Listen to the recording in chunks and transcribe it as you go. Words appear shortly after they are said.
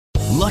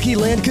Lucky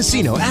Land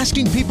Casino,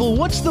 asking people,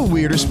 what's the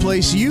weirdest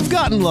place you've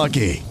gotten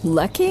lucky?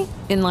 Lucky?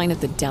 In line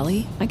at the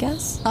deli, I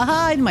guess?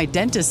 Aha, in my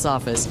dentist's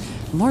office.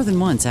 More than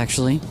once,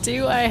 actually.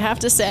 Do I have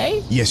to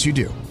say? Yes, you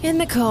do. In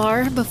the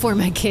car before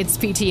my kids'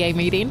 PTA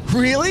meeting.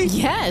 Really?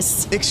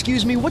 Yes.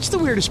 Excuse me, what's the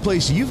weirdest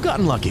place you've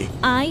gotten lucky?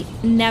 I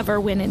never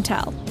win and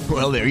tell.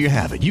 Well, there you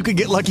have it. You can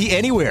get lucky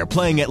anywhere,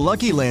 playing at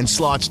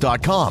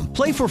LuckyLandSlots.com.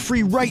 Play for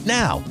free right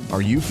now.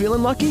 Are you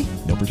feeling lucky?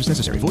 No purchase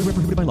necessary. Void where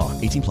prohibited by law.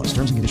 18 plus.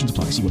 Terms and conditions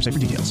apply. See website for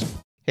details.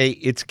 Hey,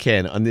 it's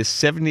Ken. On this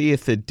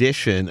 70th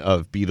edition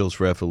of Beatles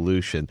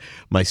Revolution,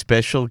 my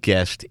special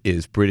guest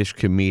is British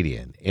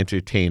comedian,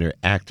 entertainer,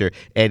 actor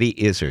Eddie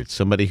Izzard,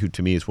 somebody who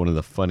to me is one of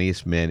the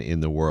funniest men in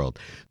the world.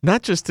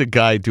 Not just a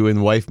guy doing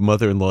wife,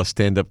 mother-in-law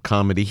stand-up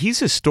comedy.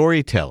 He's a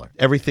storyteller.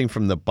 Everything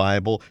from the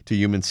Bible to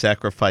human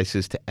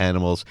sacrifices to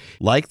animals.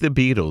 Like the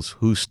Beatles,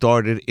 who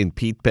started in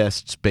Pete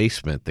Best's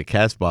basement, the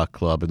Casbah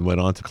Club, and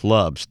went on to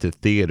clubs, to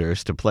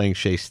theaters, to playing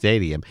Shea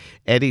Stadium,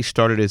 Eddie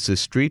started as a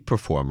street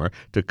performer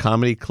to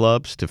comedy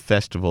clubs to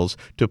festivals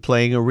to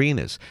playing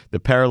arenas. The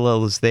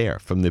parallel is there,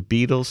 from the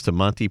Beatles to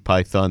Monty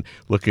Python.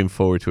 Looking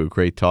forward to a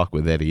great talk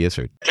with Eddie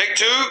Izzard. Take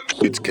two.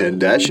 It's Ken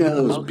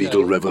Dashow's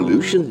Beatle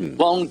Revolution.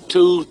 1,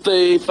 2,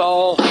 3,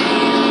 4.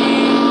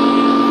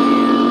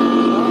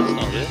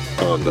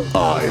 On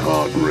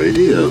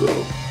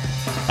iHeartRadio.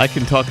 I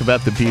can talk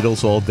about the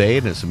Beatles all day,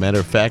 and as a matter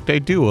of fact, I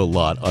do a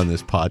lot on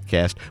this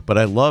podcast, but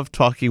I love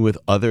talking with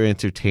other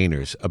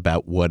entertainers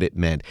about what it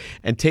meant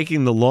and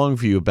taking the long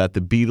view about the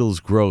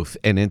Beatles' growth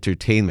and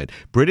entertainment.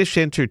 British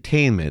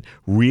entertainment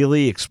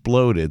really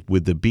exploded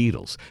with the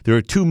Beatles. There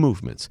are two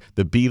movements,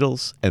 the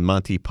Beatles and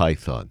Monty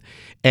Python.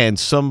 And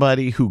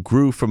somebody who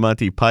grew from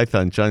Monty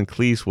Python, John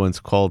Cleese, once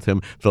called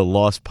him the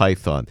Lost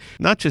Python.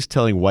 Not just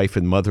telling wife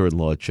and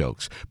mother-in-law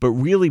jokes, but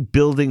really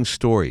building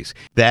stories.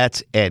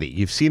 That's Eddie.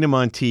 You've seen him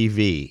on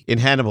TV. In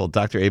Hannibal,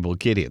 Dr. Abel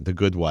Gideon, The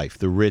Good Wife,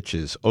 The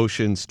Riches,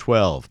 Ocean's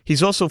 12.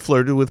 He's also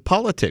flirted with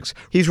politics.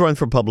 He's run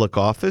for public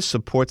office,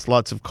 supports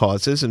lots of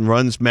causes, and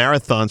runs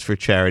marathons for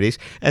charities.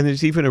 And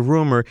there's even a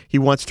rumor he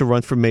wants to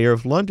run for mayor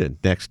of London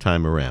next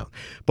time around.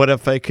 But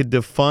if I could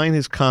define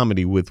his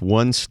comedy with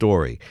one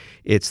story,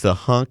 it's the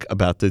hunk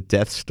about the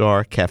Death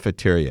Star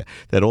cafeteria,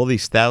 that all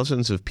these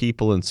thousands of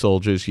people and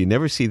soldiers, you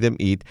never see them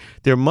eat.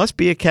 There must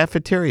be a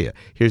cafeteria.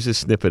 Here's a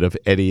snippet of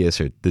Eddie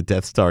Izzard, the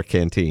Death Star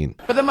canteen.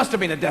 But there must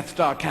have been a Death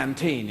Star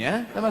canteen,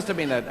 yeah? There must have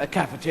been a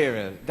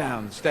cafeteria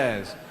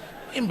downstairs,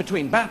 in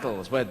between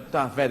battles, where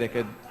Darth Vader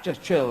could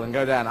just chill and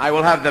go down. I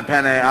will have the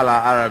penne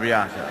alla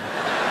arrabbiata.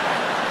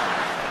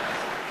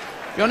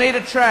 You'll need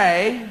a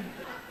tray.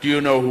 Do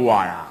you know who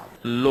I am?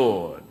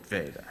 Lord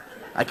Vader.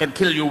 I can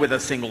kill you with a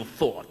single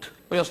thought.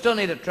 Well, you'll still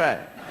need a tray.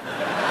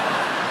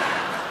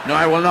 No,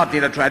 I will not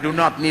need a tray. I do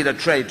not need a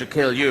tray to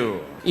kill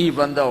you,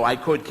 even though I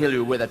could kill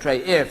you with a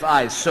tray if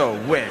I so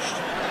wished.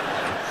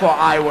 For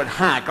I would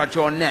hack at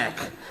your neck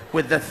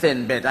with the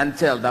thin bit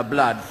until the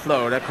blood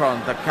flowed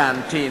across the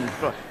canteen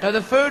floor. No,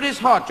 the food is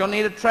hot. You'll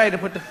need a tray to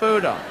put the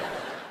food on.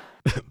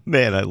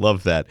 Man, I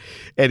love that.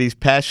 And he's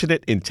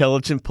passionate,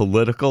 intelligent,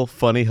 political,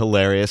 funny,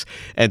 hilarious.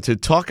 And to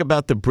talk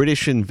about the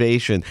British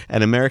invasion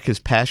and America's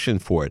passion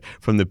for it,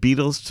 from the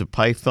Beatles to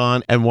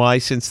Python, and why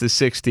since the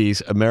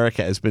 60s,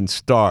 America has been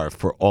starved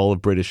for all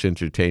of British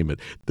entertainment.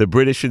 The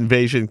British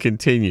invasion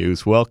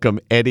continues.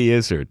 Welcome, Eddie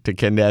Izzard, to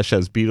Ken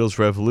Dashow's Beatles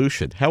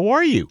Revolution. How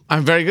are you?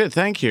 I'm very good,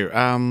 thank you.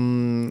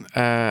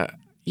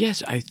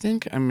 Yes, I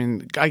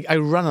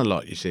run a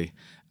lot, you see.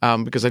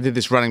 Because I did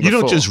this running before.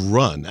 You don't just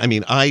run. I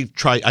mean, I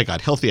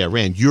got healthy, I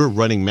ran. You're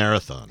running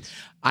marathons.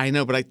 I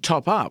know, but I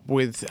top up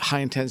with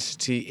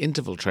high-intensity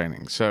interval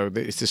training. So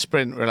it's the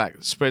sprint,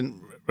 relax,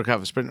 sprint,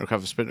 recover, sprint,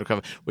 recover, sprint,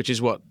 recover, which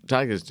is what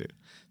tigers do.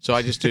 So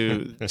I just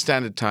do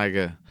standard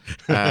tiger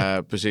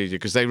procedure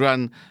because they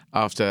run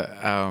after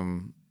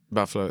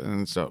buffalo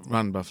and so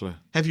run buffalo.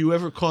 Have you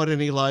ever caught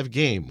any live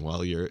game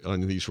while you're on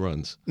these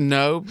runs?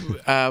 No,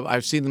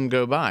 I've seen them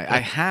go by. I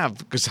have,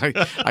 because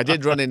I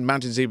did run in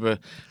Mountain Zebra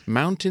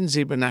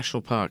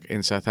National Park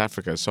in South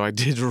Africa. So I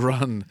did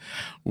run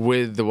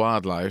with the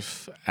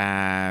wildlife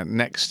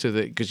next to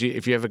because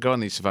if you ever go on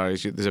these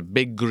safaris, there's a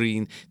big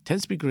green,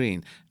 tends to be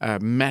green,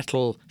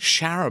 metal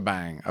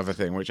charabang of a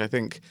thing, which I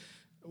think...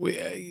 do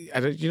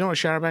you know what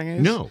a charabang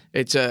is? No.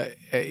 It's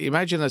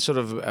imagine a sort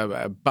of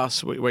a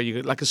bus where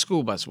you like a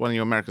school bus, one of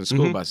your American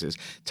school buses.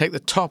 Take the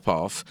top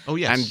off,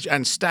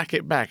 and stack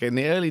it back. In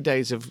the early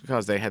days of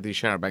cars, they had these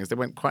charabangs. They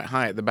went quite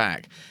high at the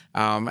back,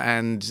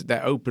 and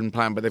they're open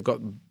plan, but they've got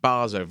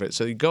bars over it.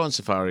 So you go on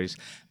safaris,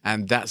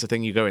 and that's the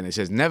thing you go in. It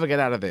says never get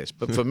out of this.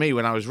 But for me,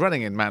 when I was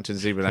running in Mountain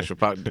Zebra National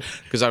Park,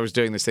 because I was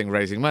doing this thing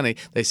raising money,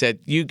 they said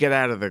you get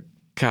out of the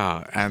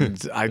car,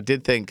 and I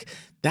did think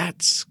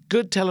That's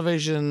good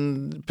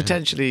television,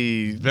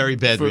 potentially. Very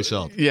bad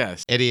result.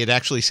 Yes. Eddie, it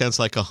actually sounds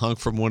like a hunk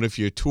from one of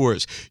your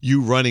tours.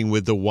 You running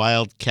with the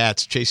wild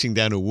cats chasing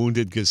down a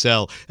wounded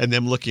gazelle and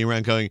them looking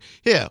around going,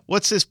 yeah,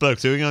 what's this bloke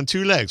doing on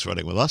two legs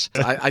running with us?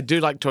 I do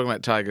like talking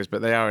about tigers,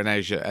 but they are in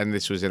Asia, and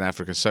this was in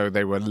Africa, so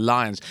they were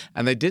lions.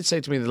 And they did say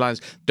to me, the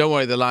lions, don't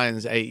worry, the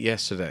lions ate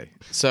yesterday.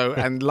 So,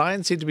 and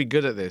lions seem to be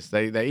good at this.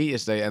 They eat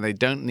yesterday, and they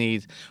don't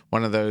need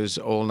one of those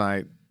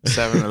all-night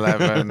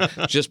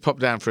 7-Eleven, just popped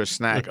down for a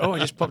snack. Oh, I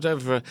just popped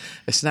over for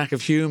a snack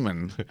of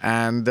human,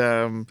 and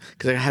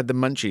because I had the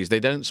munchies. They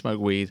don't smoke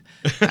weed,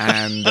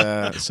 and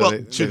so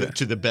well,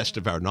 to the best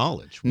of our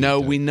knowledge. No,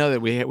 we know that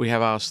we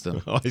have asked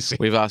them. Oh, I see.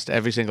 We've asked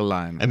every single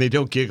lion, and they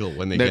don't giggle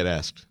when they get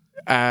asked.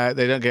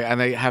 They don't get, and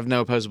they have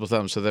no opposable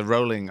thumbs, so the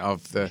rolling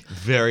of the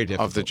very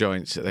difficult of the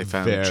joints they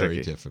found very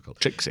tricky.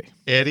 difficult. Trixie.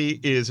 Eddie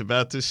is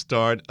about to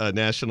start a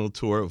national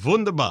tour.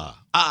 Wunderbar.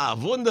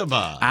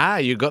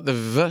 Wunderbar. You got the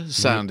V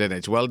sound in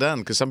it. Well done,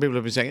 because some people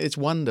have been saying it's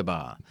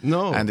Wunderbar.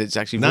 No. And it's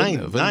actually Nine,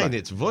 Wunderbar.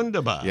 it's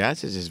Wunderbar.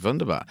 Yes, it is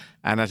Wunderbar.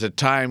 And at a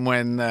time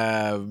when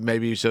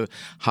maybe so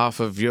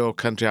half of your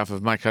country, half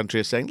of my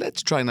country are saying,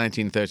 let's try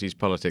 1930s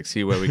politics,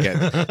 see where we get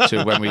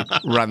to when we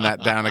run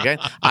that down again.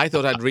 I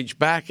thought I'd reach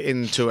back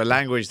into a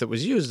language that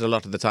was used a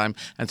lot of the time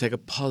and take a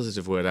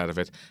positive word out of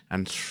it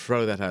and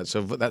throw that out.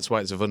 So that's why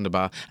it's a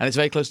Wunderbar. And it's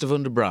very close to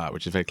Wunderbar,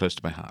 which is very close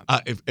to my heart.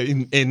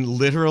 In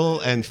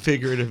literal and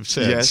figurative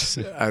sense.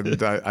 Yes,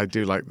 and I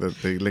do like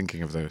the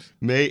linking of those.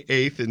 May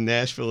 8th in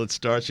Nashville it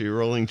starts. You're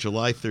rolling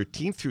July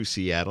 13th through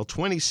Seattle,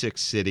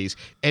 26 cities.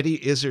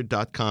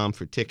 EddieIzzard.com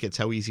for tickets.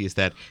 How easy is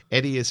that?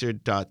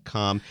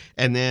 EddieIzzard.com.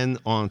 And then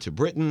on to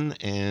Britain,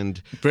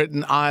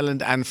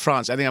 Ireland, and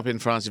France. Ending up in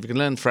France. If you can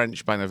learn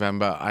French by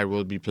November, I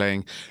will be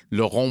playing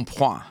Le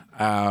Rond-Point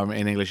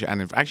in English.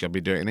 And actually, I'll be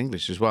doing it in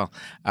English as well.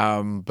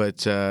 But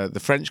the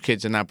French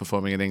kids are now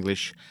performing in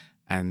English,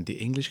 and the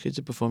English kids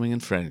are performing in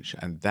French,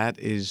 and that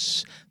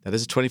is a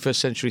 21st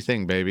century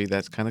thing, baby.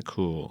 That's kind of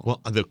cool.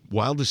 Well, the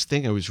wildest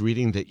thing, I was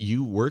reading that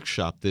you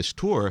workshopped this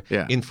tour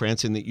in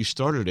France, and that you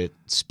started it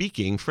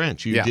speaking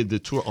French. You did the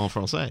tour en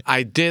français.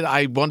 I did.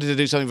 I wanted to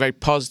do something very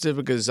positive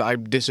because I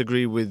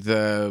disagree with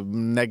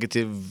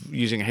negative,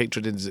 using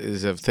hatred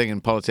is a thing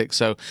in politics.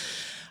 So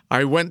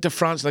I went to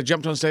France and I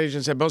jumped on stage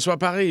and said, Bonsoir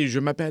Paris, je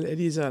m'appelle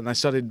Elisa. And I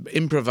started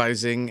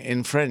improvising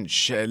in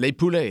French. Les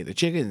poulets, the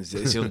chickens,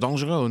 c'est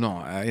dangereux ou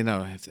non?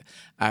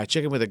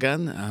 Chicken with a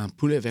gun,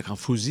 poulet avec un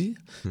fusil,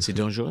 c'est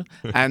dangereux.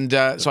 And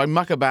so I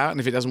muck about, and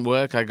if it doesn't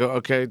work, I go,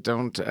 okay,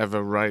 don't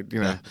ever write,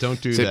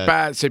 don't do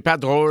that. C'est pas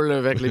drôle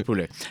avec les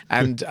poulets.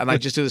 And I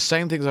just do the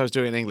same things I was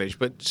doing in English,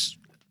 but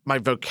my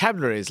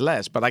vocabulary is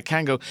less, but I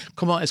can go,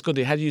 comment est-ce qu'on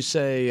dit? How do you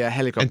say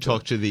helicopter? And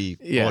talk to the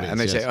audience. And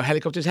they say,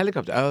 helicopter is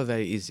helicopter. Oh,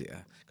 very easy.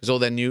 Because all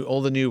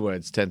the new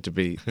words tend to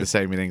be the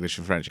same in English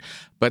and French.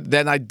 But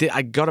then I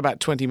got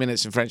about 20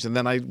 minutes in French, and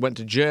then I went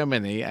to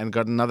Germany and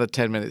got another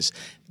 10 minutes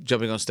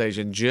jumping on stage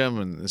in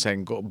German and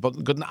saying,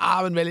 Guten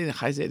Abend, Berlin,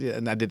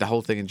 and I did the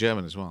whole thing in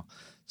German as well.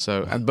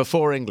 So, and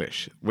before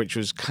English, which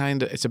was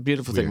it's a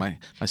beautiful thing, my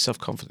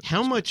self-confidence.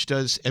 How much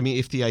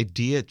if the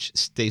idea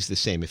stays the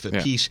same, if a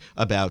piece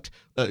about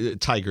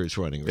tigers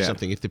running or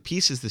something, if the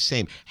piece is the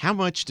same, how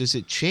much does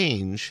it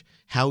change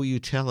how you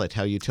tell it,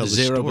 how you tell the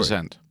story?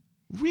 0%.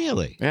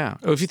 Really? Yeah.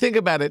 If you think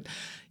about it,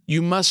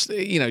 you must,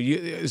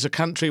 it's a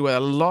country where a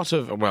lot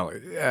of,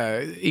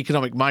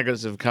 economic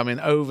migrants have come in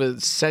over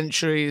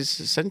centuries,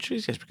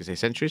 yes, we can say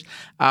centuries,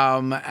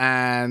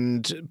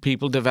 and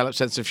people develop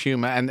sense of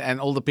humor,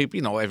 and all the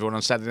people, everyone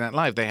on Saturday Night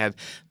Live, they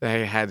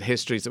had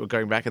histories that were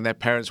going back, and their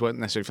parents weren't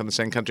necessarily from the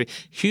same country.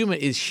 Humor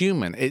is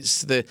human.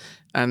 It's the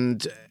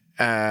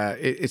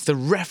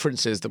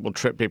references that will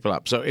trip people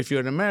up. So if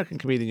you're an American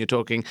comedian, you're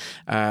talking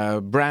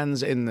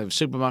brands in the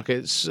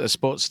supermarkets,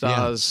 sports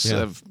stars,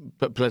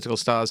 political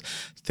stars,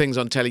 things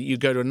on telly. You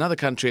go to another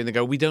country and they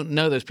go, we don't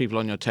know those people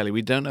on your telly.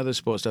 We don't know those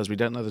sports stars. We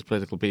don't know those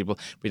political people.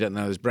 We don't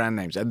know those brand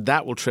names. And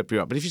that will trip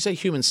you up. But if you say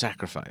human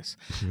sacrifice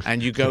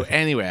and you go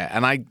anywhere,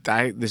 and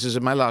this is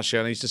in my last show,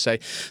 and I used to say,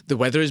 the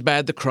weather is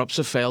bad, the crops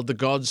have failed, the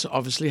gods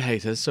obviously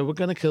hate us, so we're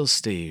going to kill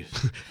Steve.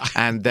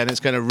 And then it's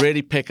going to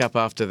really pick up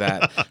after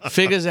that.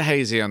 Figures are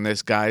hazy on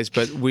this, guys,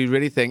 but we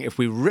really think if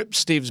we rip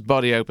Steve's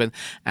body open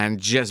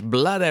and just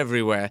blood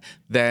everywhere,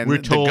 then we're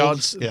told,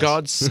 the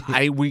gods,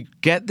 we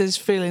get this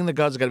feeling the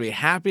gods are going to be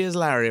happy as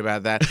Larry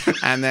about that,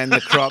 and then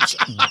the crops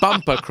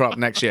bumper crop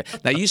next year.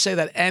 Now, you say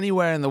that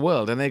anywhere in the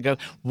world, and they go,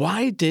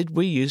 why did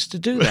we used to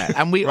do that?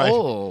 And we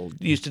all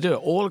used to do it,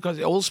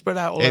 all spread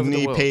out all over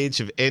the world. Any page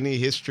of any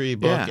history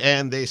book,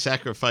 and they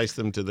sacrifice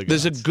them to the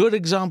gods. There's a good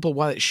example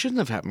why it shouldn't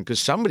have happened, because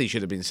somebody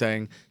should have been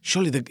saying,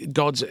 surely the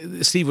gods,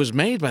 Steve was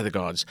made by the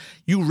gods.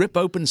 You rip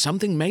open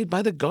something made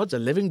by the gods, a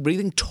living,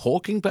 breathing,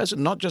 talking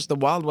person, not just the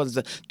wild ones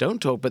that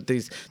don't talk, but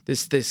this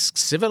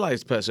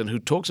civilized person who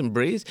talks and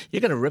breathes.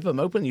 You're going to rip them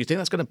open. You think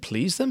that's going to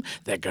please them?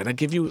 They're going to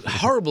give you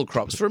horrible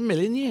crops for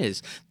 1,000,000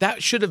 years.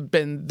 That should have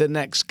been the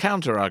next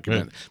counter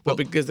argument. But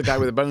because the guy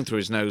with a bone through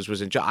his nose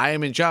was in charge, I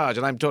am in charge,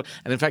 and I'm talking.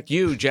 And in fact,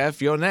 you,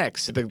 Jeff, you're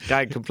next. The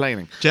guy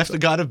complaining. Jeff, the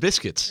god of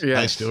biscuits. Yes.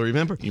 I still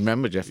remember. You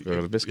remember Jeff, the god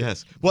of biscuits?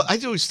 Yes. Well, I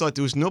always thought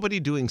there was nobody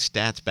doing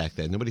stats back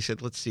then. Nobody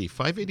said, let's see,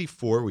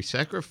 584, we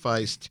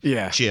sacrificed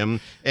Jim,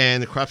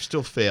 and the crop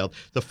still failed.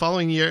 The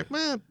following year,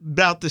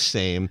 about the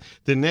same.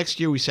 The next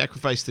year, we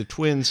sacrificed the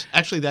twins.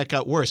 Actually, that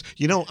got worse.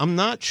 I'm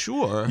not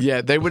sure.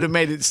 Yeah, they would have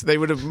made it. They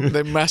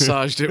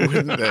massaged it,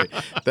 wouldn't they?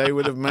 They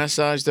would have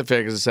massaged the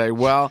figures and say,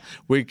 well,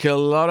 we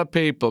killed a lot of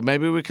people.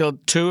 Maybe we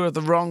killed 2 of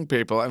the wrong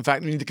people. In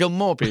fact, we need to kill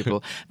more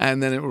people,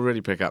 and then it will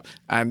really pick up.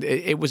 And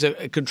it was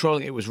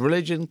controlling. It was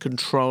religion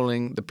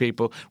controlling the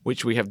people,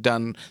 which we have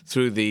done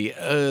through the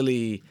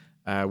early.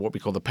 What we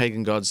call the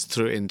pagan gods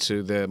through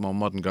into the more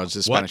modern gods,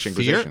 the Spanish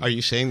Inquisition. Fear? Are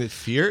you saying that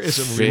fear is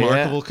a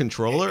remarkable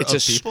controller of people?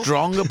 It's a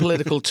stronger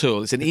political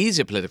tool. It's an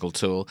easier political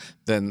tool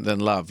than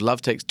love.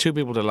 Love takes 2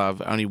 people to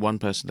love, only 1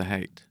 person to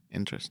hate.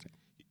 Interesting.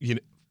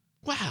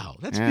 Wow,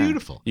 that's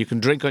beautiful. You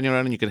can drink on your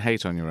own and you can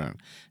hate on your own.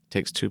 It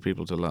takes 2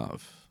 people to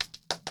love.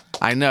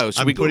 I know.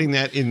 So I'm putting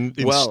that in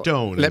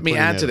stone. Let me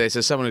add to this,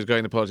 as someone who's going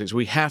into politics,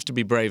 we have to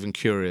be brave and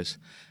curious.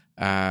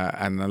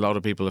 And a lot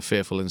of people are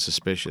fearful and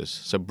suspicious.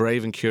 So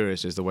brave and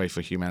curious is the way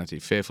for humanity.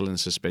 Fearful and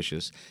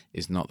suspicious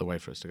is not the way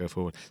for us to go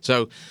forward.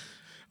 So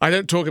I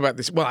don't talk about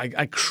this. Well,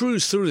 I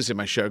cruise through this in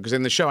my show because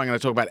in the show I'm going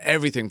to talk about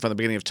everything from the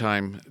beginning of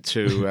time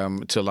to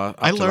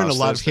I learned a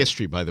lot of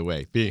history, by the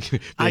way, being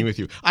with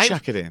you.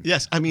 Chuck it in.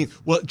 Yes, I mean,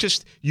 well,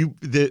 just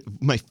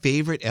my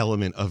favorite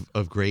element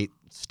of great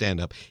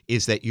stand-up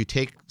is that you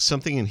take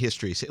something in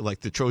history, say,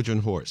 like the Trojan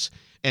horse.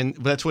 And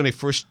that's when I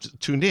first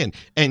tuned in.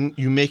 And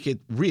you make it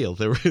real,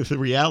 the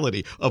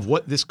reality of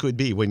what this could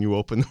be when you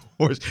open the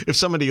horse. If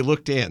somebody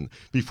looked in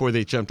before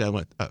they jumped out and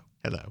went, oh,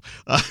 hello.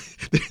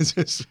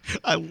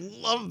 I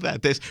love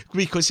that.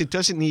 Because it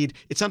doesn't need,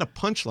 it's not a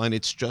punchline,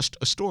 it's just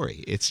a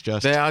story.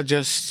 They are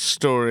just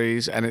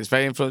stories, and it's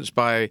very influenced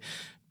by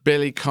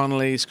Billy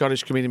Connolly,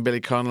 Scottish comedian Billy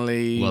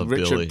Connolly, Love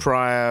Richard Billy.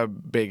 Pryor,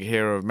 big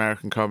hero of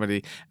American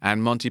comedy,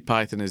 and Monty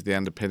Python is the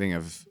underpinning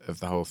of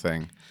the whole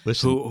thing.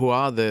 Listen. Who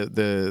are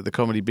the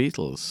comedy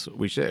Beatles?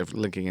 We should have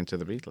linking into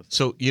the Beatles.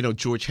 So,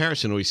 George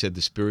Harrison always said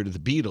the spirit of the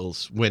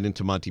Beatles went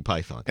into Monty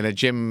Python. In a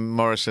Jim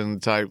Morrison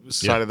type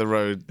side of the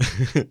road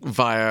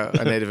via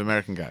a Native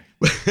American guy.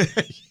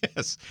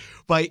 Yes.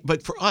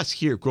 But for us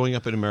here, growing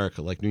up in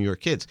America, like New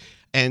York kids,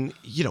 and,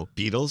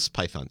 Beatles,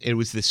 Python. It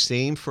was the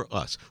same for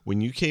us. When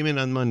you came in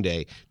on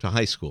Monday to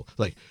high school,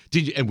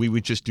 and we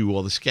would just do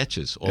all the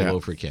sketches all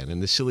over again,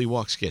 and the Silly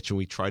Walk sketch, and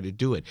we tried to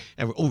do it.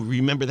 And,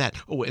 remember that?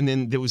 Oh, and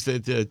then there was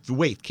the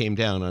weight came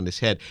down on his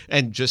head.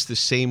 And just the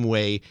same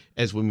way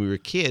as when we were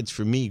kids,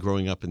 for me,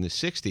 growing up in the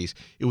 60s,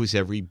 it was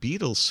every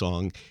Beatles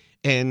song.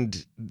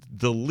 And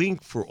the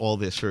link for all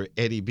this, for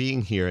Eddie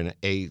being here, and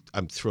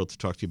I'm thrilled to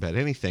talk to you about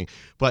anything,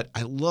 but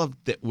I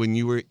loved that when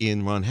you were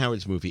in Ron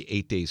Howard's movie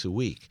 8 Days a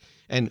Week,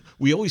 and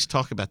we always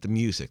talk about the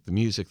music.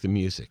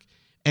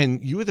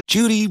 And you were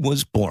Judy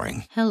was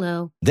boring.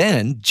 Hello.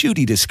 Then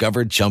Judy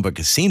discovered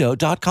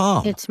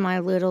ChumbaCasino.com. It's my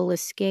little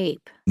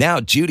escape. Now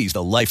Judy's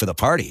the life of the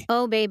party.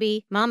 Oh,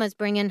 baby, mama's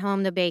bringing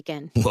home the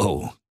bacon.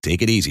 Whoa,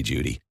 take it easy,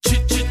 Judy.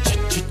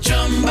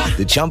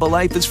 The Chumba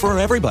life is for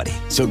everybody.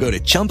 So go to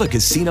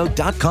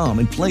ChumbaCasino.com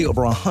and play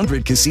over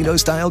 100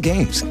 casino-style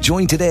games.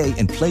 Join today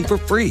and play for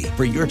free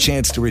for your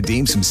chance to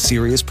redeem some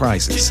serious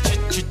prizes.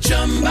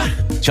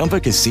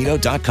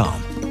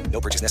 ChumbaCasino.com.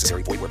 No purchase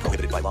necessary. Void where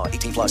prohibited by law.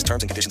 18 plus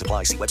terms and conditions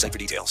apply. See website for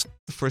details.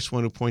 the first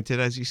one who pointed,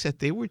 as you said,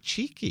 they were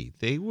cheeky.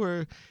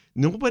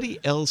 Nobody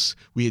else.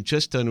 We had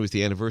just done, it was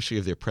the anniversary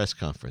of their press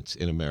conference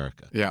in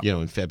America,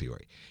 in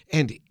February.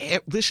 And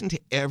listen to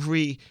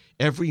every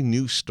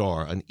new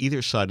star on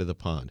either side of the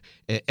pond,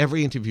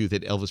 every interview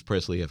that Elvis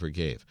Presley ever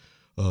gave.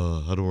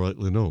 I don't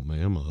rightly know,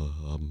 ma'am.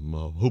 I'm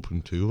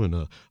hoping to,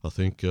 and I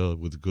think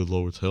with the good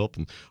Lord's help.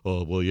 And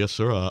well, yes,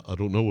 sir. I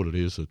don't know what it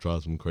is that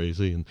drives them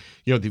crazy. And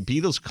the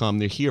Beatles come.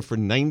 They're here for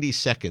 90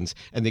 seconds,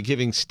 and they're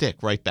giving stick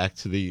right back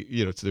to the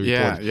to the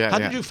reporters. How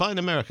did you find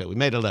America? We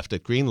made a left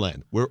at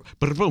Greenland. We're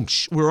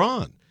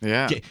on.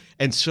 Yeah.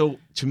 And so,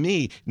 to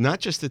me, not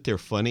just that they're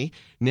funny,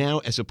 now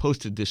as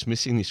opposed to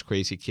dismissing these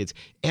crazy kids,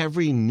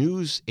 every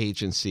news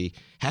agency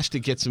has to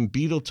get some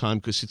Beatle time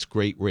because it's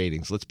great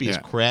ratings. Let's be as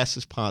crass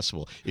as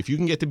possible. If you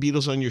can get the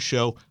Beatles on your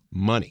show,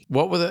 money.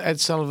 What were the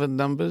Ed Sullivan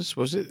numbers?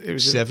 Was it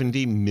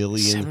 70 million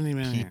 70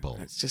 million people.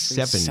 It's just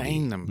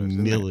insane numbers.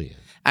 Million.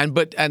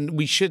 And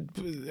we should,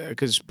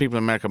 because people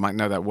in America might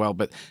know that well.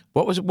 But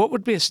what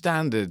would be a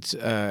standard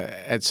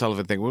Ed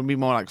Sullivan thing? Would it be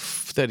more like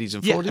 30s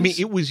and 40s? Yeah, I mean,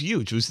 it was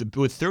huge. It was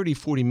with 30,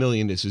 40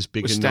 million is as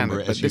big a number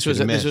as but you this could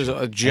was imagine.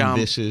 a jump.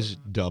 And this is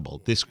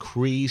double. This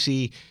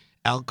crazy.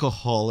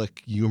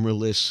 alcoholic,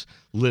 humorless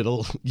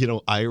little,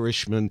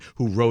 Irishman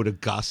who wrote a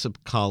gossip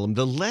column.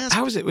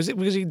 How was it? Was it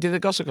because he did a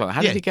gossip column?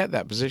 How did he get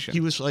that position? He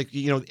was like,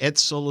 Ed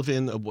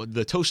Sullivan,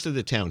 the toast of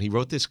the town. He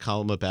wrote this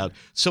column about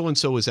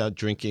so-and-so was out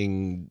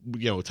drinking,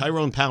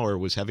 Tyrone Power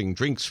was having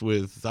drinks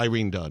with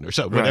Irene Dunn or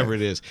so, whatever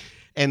it is.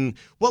 And,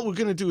 we're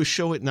going to do a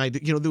show at night.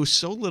 There was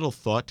so little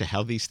thought to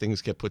how these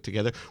things get put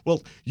together.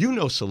 Well,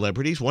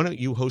 celebrities. Why don't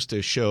you host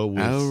a show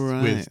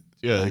with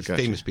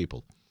famous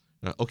people?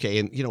 Okay,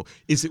 and,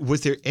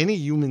 was there any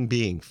human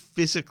being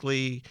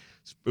physically,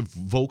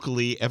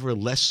 vocally ever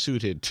less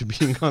suited to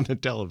being on the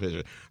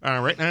television?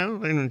 Right now,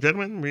 ladies and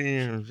gentlemen, we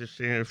just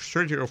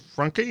Sergio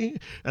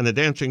Franchi and the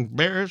Dancing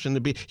Bears and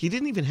the He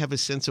didn't even have a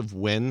sense of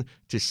when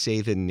to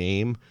say the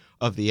name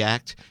of the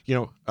act.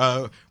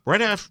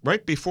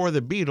 Right before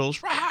the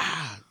Beatles,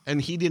 and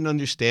he didn't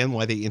understand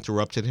why they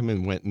interrupted him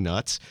and went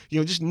nuts.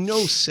 Just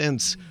no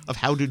sense of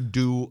how to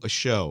do a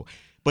show.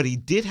 But he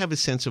did have a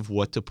sense of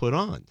what to put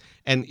on.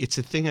 And it's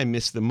the thing I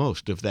miss the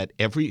most of that.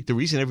 The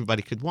reason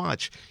everybody could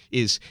watch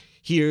is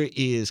here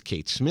is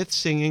Kate Smith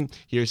singing,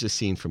 here's a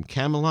scene from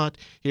Camelot,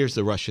 here's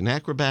the Russian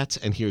acrobats,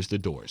 and here's the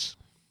Doors.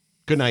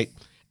 Good night.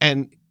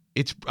 And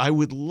I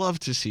would love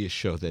to see a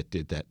show that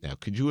did that now.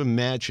 Could you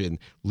imagine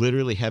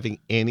literally having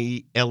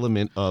any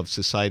element of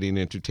society and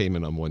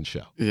entertainment on one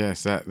show?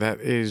 Yes, that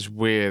is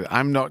weird.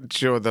 I'm not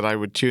sure that I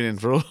would tune in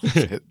for all of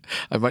it.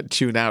 I might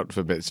tune out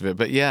for bits of it.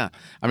 But yeah,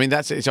 I mean,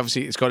 it's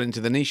obviously it's got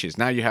into the niches.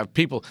 Now you have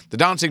people, the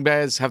Dancing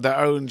Bears have their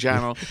own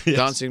channel, Yes.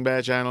 Dancing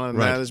Bear channel, and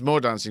now there's more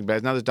Dancing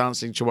Bears. Now there's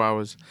Dancing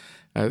Chihuahuas,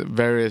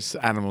 various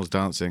animals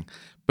dancing.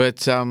 But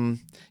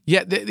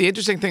the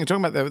interesting thing,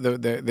 talking about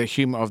the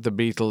humor of the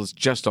Beatles,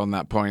 just on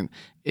that point,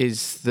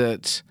 is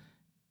that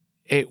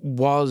it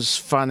was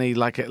funny,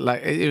 like it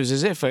was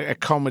as if a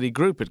comedy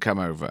group had come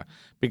over,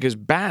 because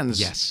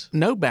bands,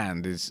 no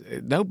band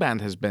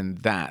has been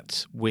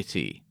that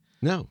witty,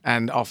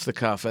 and off the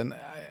cuff, and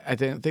I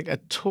don't think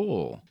at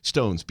all.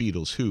 Stones,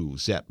 Beatles, Who,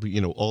 Zepp,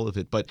 all of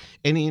it. But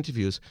any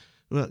interviews.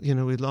 Well, we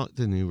like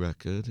the new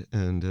record,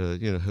 and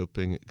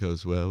hoping it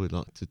goes well, we'd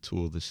like to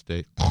tour the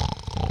state.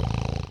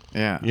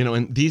 Yeah.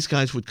 And these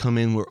guys would come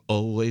in, were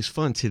always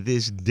fun. To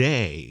this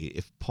day,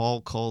 if Paul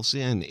calls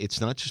in,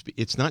 it's not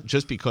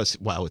just because,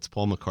 wow, it's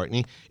Paul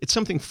McCartney. It's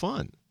something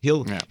fun.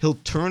 He'll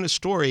turn a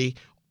story,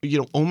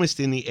 almost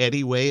in the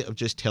Eddie way of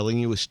just telling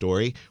you a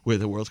story where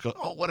the world's going,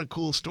 oh, what a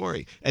cool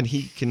story. And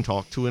he can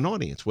talk to an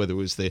audience, whether it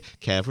was the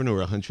Cavern or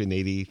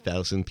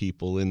 180,000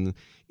 people in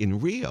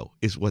Rio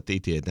is what they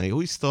did. And I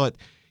always thought,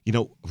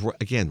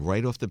 again,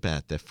 right off the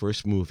bat, that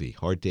first movie,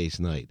 Hard Day's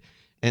Night,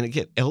 and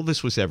again,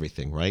 Elvis was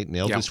everything, right? And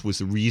Elvis was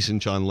the reason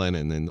John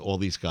Lennon and all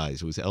these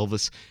guys, it was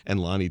Elvis and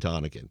Lonnie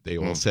Donegan. They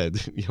all said,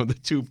 the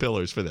two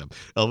pillars for them.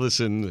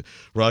 Elvis and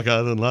Rock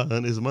Island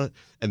Line is my,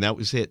 and that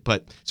was it.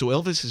 But so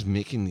Elvis is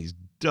making these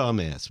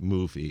dumbass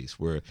movies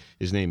where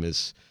his name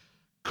is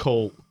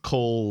Cole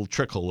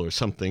Trickle or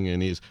something,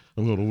 and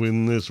I'm going to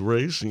win this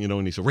race,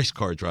 and he's a race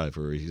car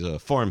driver, he's a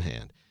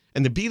farmhand.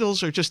 And the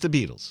Beatles are just the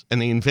Beatles.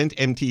 And they invent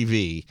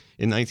MTV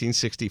in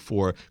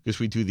 1964 because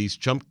we do these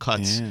jump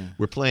cuts. Yeah.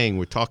 We're playing,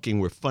 we're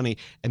talking, we're funny.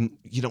 And,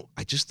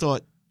 I just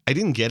thought, I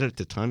didn't get it at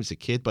the time as a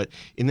kid, but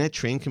in that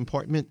train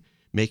compartment,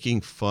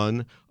 making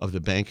fun of the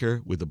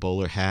banker with the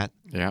bowler hat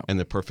and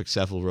the perfect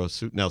Savile Row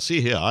suit. Now,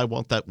 see here, I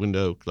want that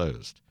window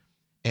closed.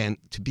 And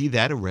to be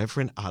that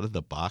irreverent out of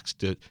the box,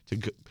 to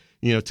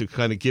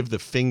kind of give the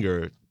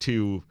finger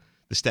to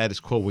the status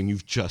quo when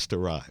you've just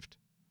arrived.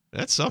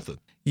 That's something.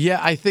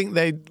 Yeah, I think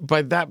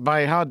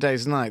by Hard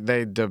Day's Night,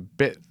 they'd a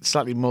bit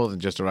slightly more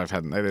than just arrived,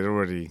 hadn't they? They'd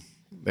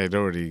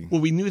already.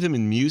 Well, we knew them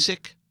in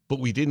music, but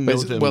we didn't know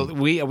them. Well, are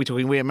we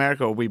talking we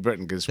America or we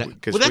Britain? Because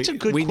that's a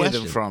good we question. knew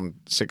them from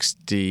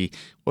 60.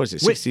 What is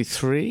it?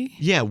 63?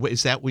 Yeah,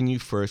 is that when you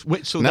first?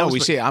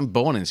 See, I'm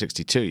born in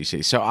 62. You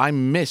see, so I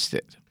missed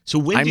it. So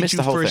when did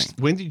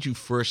you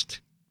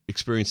first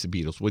experience the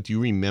Beatles? What do you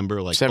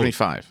remember? Like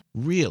 75.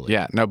 Really?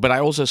 Yeah. No, but I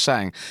also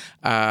sang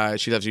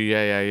 "She Loves You."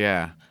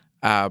 Yeah.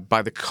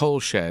 By the coal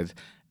shed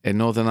in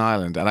Northern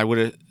Ireland, and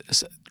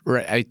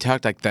I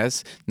talked like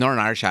this, not an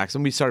Irish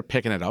accent. We started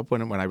picking it up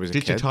when I was a kid.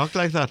 Did you talk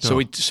like that?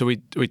 No? So we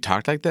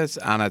talked like this,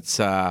 and it's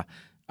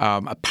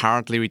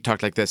apparently we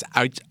talked like this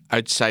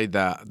outside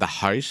the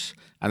house.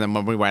 And then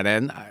when we went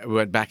in, we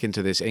went back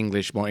into this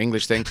more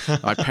English thing.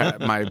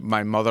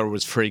 My mother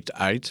was freaked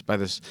out by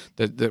this,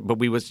 but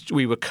we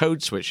were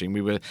code switching,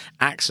 we were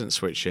accent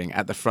switching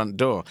at the front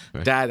door.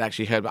 Right. Dad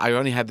actually heard.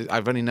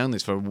 I've only known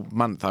this for a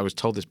month. I was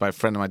told this by a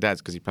friend of my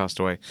dad's because he passed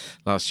away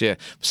last year.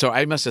 So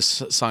I must have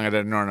sung it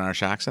in a Northern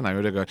Irish accent. I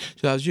would have gone,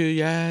 "She loves you,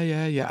 yeah."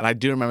 And I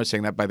do remember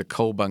singing that by the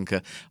coal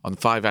bunker on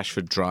 5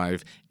 Ashford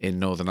Drive in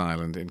Northern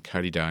Ireland in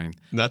County Down.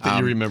 Not that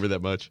you remember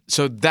that much.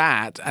 So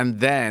that,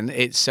 and then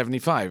it's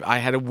 75. I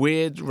had a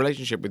weird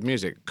relationship with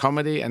music.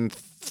 Comedy and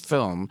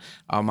film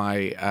are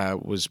my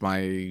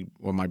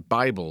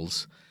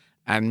Bibles,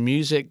 and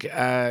music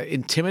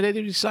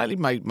intimidated me slightly.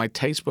 My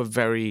tastes were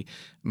very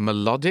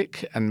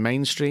melodic and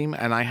mainstream,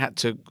 and I had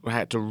to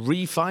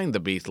refine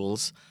the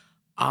Beatles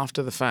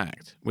after the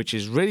fact, which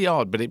is really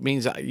odd, but it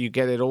means that you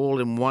get it all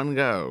in one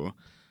go.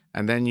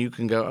 And then you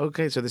can go,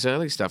 okay, so this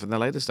early stuff and the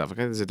later stuff,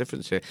 okay, there's a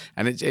difference here.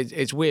 And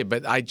it's weird,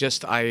 but I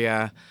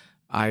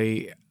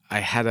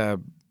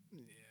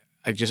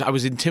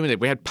was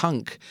intimidated. We had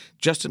punk,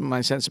 just in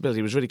my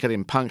sensibility was really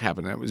cutting punk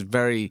happening. It was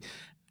very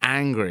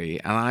angry,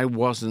 and I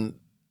wasn't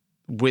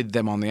with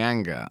them on the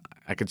anger.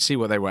 I could see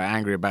what they were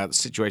angry about, the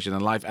situation in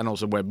life, and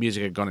also where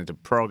music had gone into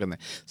prog, and they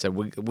said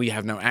we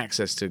have no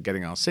access to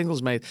getting our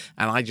singles made,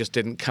 and I just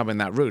didn't come in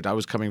that route. I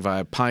was coming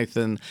via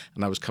Python,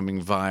 and I was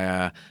coming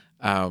via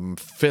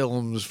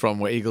films from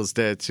Where Eagles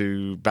Dare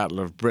to Battle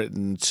of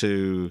Britain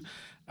to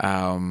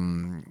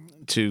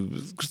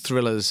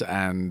thrillers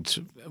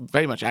and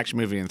very much action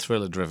movie and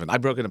thriller driven. I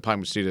broke into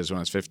Pinewood Studios when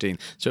I was 15,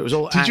 so it was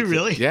all. Did you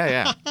really?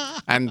 Yeah.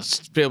 And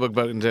Spielberg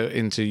broke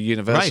into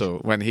Universal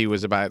when he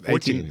was about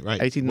 14,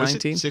 18,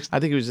 19. I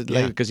think he was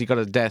late because he got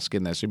a desk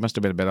in there, so he must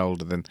have been a bit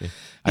older than. Yeah.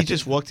 He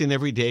just walked in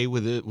every day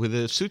with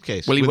a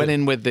suitcase. Well, he went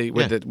in with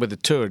the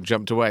tour and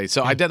jumped away.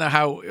 So I don't know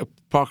how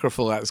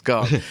apocryphal that's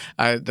got.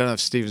 I don't know if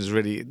Stephen's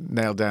really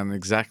nailed down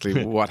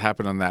exactly what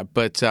happened on that,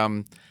 but.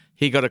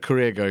 He got a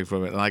career going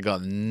from it, and I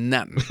got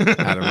nothing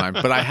out of mine.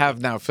 But I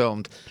have now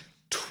filmed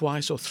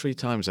twice or three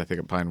times, I think,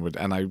 at Pinewood,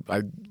 and I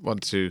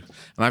want to.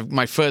 And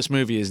my first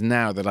movie is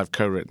now that I've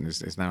co-written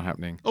is now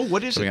happening. Oh,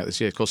 what is coming out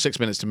this year? It's called 6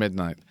 Minutes to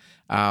Midnight.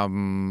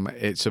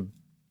 It's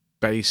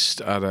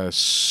based at a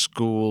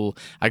school.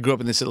 I grew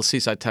up in this little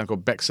seaside town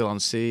called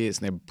Bexhill-on-Sea.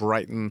 It's near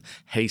Brighton,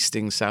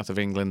 Hastings, south of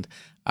England.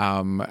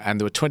 And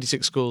there were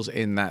 26 schools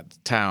in that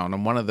town,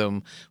 and one of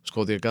them was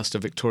called the Augusta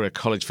Victoria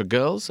College for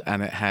Girls,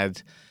 and it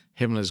had.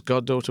 Himmler's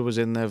goddaughter was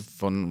in there.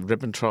 Von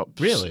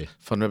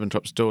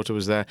Ribbentrop's daughter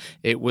was there.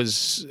 It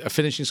was a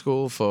finishing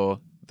school for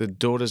the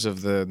daughters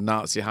of the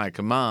Nazi high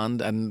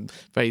command and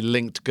very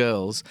linked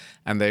girls.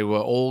 And they were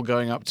all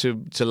going up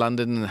to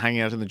London and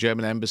hanging out in the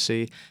German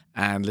embassy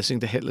and listening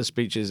to Hitler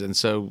speeches. And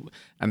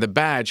the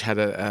badge had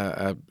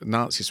a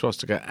Nazi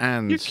swastika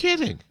and You're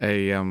kidding.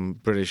 A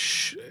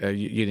British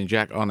Union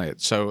Jack on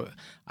it. So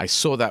I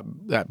saw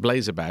that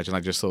blazer badge, and I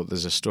just thought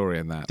there's a story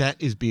in that. That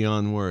is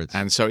beyond words.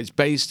 And so it's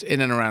based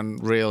in and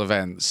around real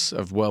events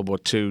of World War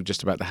II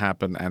just about to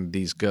happen, and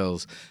these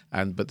girls.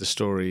 But the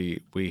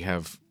story we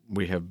have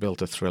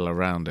built a thrill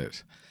around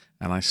it,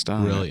 and I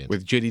starred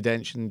with Judi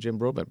Dench and Jim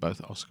Broadbent, both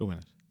Oscar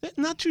winners.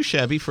 Not too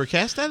shabby for a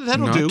cast. That'll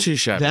Not do. Not too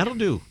shabby. That'll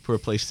do for a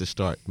place to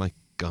start. My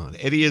God.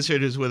 Eddie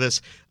Izzard is with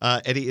us.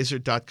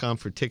 EddieIzzard.com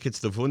for tickets.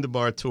 The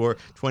Wunderbar Tour,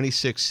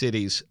 26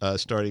 cities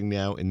starting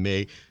now in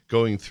May,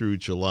 going through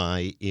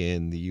July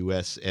in the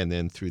U.S. and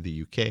then through the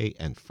U.K.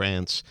 and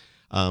France.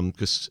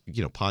 Because,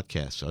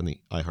 podcasts on the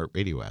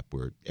iHeartRadio app,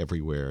 we're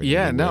everywhere.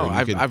 Yeah, no,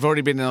 I've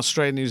already been in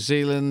Australia, New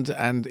Zealand,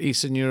 and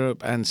Eastern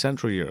Europe and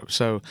Central Europe.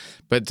 So,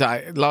 but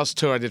last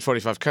tour I did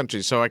 45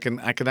 countries, so I can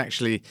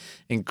actually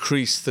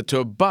increase the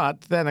tour.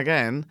 But then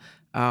again,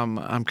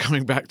 I'm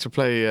coming back to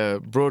play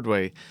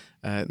Broadway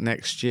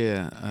next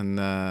year, and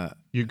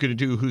you're going to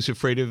do Who's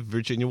Afraid of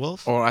Virginia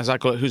Woolf, or as I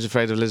call it, Who's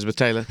Afraid of Elizabeth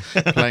Taylor,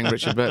 playing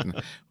Richard Burton,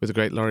 with the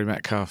great Laurie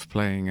Metcalf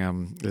playing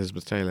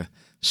Elizabeth Taylor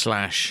 /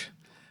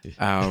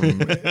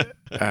 the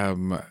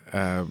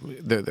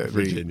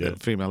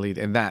female lead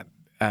in that.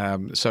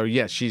 So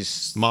yeah,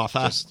 she's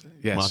Martha.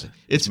 Yes, Martha.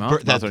 It's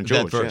Martha and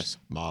George. Yes.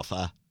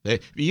 Martha.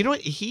 You know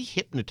what? He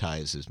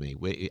hypnotizes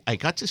me. I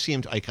got to see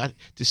him. I got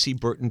to see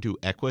Burton do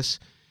Equus,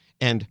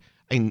 and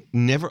I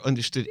never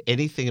understood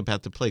anything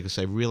about the play because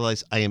I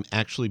realized I am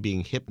actually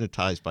being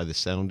hypnotized by the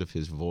sound of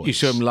his voice. You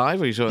saw him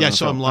live, or you saw him? Yeah, I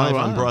saw him live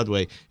on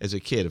Broadway as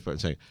a kid. If I'm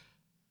saying,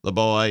 the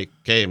boy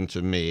came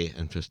to me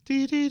and just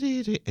dee, dee,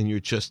 dee, dee, and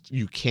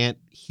you can't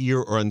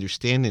hear or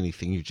understand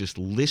anything. You're just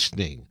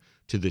listening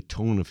to the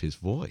tone of his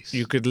voice.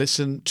 You could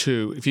listen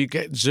to, if you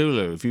get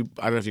Zulu,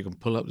 I don't know if you can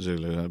pull up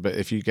Zulu, but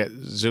if you get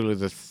Zulu,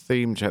 the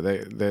theme track,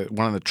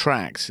 one of the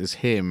tracks is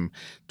him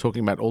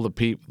talking about all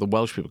the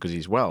Welsh people, because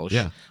he's Welsh.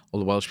 Yeah. All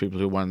the Welsh people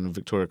who won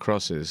Victoria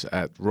Crosses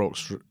at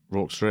Rorke's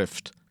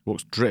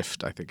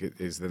Drift, I think it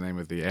is the name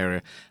of the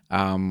area.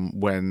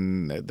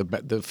 When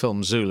the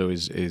film Zulu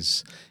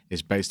is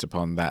based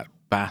upon that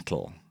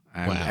battle.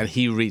 And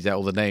he reads out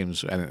all the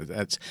names, and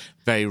that's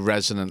very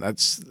resonant.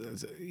 That's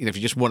if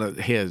you just want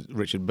to hear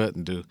Richard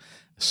Burton do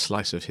a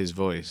slice of his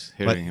voice,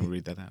 hearing him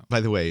read that out.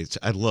 By the way,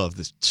 I love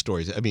the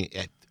stories. I mean,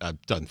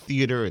 I've done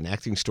theater, and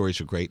acting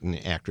stories are great,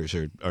 and actors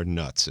are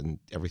nuts and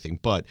everything.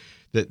 But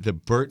the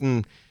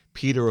Burton,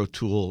 Peter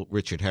O'Toole,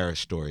 Richard Harris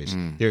stories.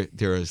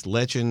 There is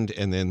legend,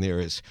 and then there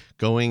is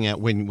going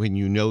at when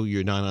you know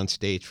you're not on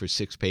stage for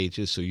 6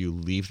 pages, so you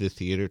leave the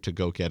theater to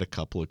go get a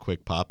couple of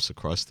quick pops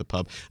across the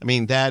pub. I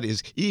mean, that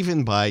is,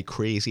 even by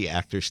crazy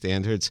actor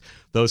standards,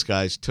 those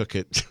guys took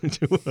it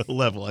to a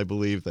level, I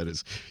believe, that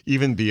is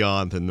even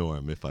beyond the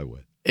norm, if I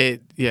would.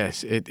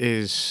 Yes, it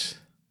is.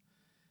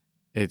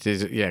 It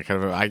is, yeah,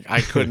 kind of.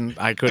 I couldn't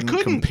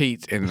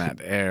compete in that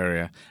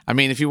area. I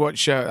mean, if you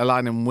watch A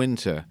Line in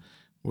Winter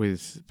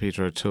with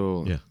Peter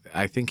O'Toole, yeah.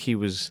 I think he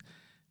was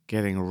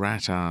getting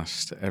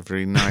rat-assed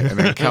every night and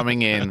then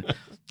coming in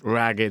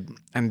ragged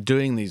and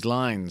doing these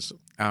lines,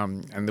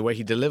 and the way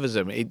he delivers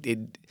them,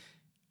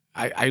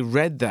 I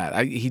read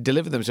that. He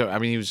delivered them. So, I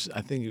mean,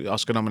 I think he was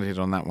Oscar nominated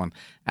on that one.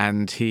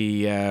 And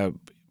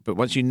but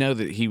once you know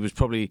that he was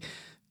probably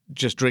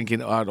just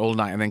drinking out all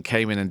night and then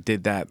came in and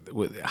did that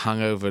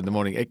hungover in the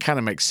morning, it kind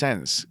of makes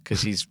sense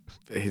because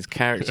his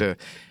character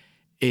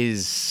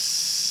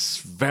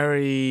is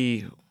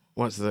very...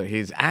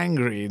 He's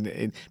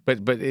angry, but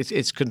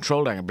it's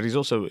controlled anger. But he's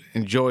also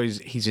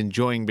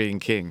enjoying being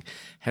king.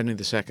 Henry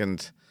II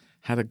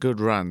had a good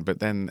run, but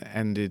then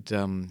ended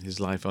his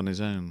life on his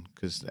own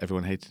because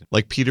everyone hated him.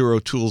 Like Peter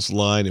O'Toole's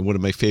line in one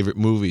of my favorite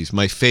movies,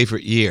 my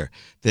favorite year,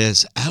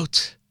 there's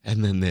out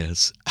and then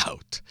there's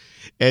out.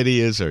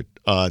 Eddie Izzard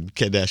on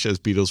Ken Dashow's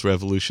Beatles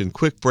Revolution.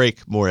 Quick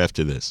break, more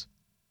after this.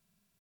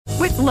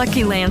 With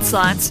Lucky Land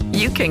Slots,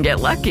 you can get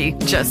lucky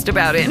just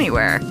about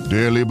anywhere.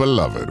 Dearly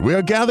beloved, we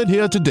are gathered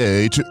here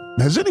today to...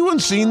 Has anyone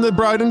seen the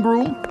bride and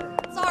groom?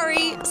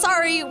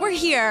 Sorry, we're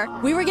here.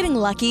 We were getting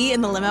lucky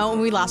in the limo and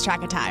we lost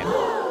track of time.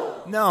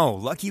 No,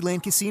 Lucky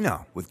Land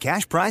Casino, with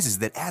cash prizes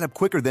that add up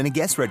quicker than a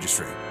guest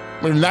registry.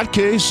 In that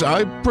case,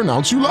 I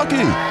pronounce you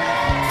lucky.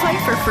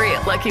 Play for free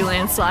at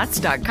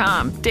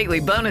LuckyLandSlots.com.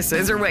 Daily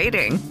bonuses are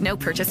waiting. No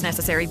purchase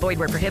necessary. Void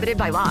where prohibited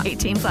by law.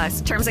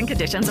 18+. Terms and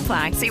conditions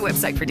apply. See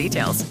website for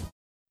details.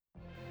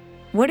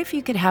 What if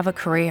you could have a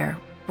career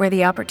where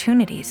the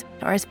opportunities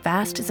are as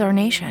vast as our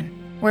nation,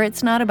 where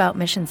it's not about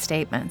mission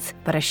statements,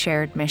 but a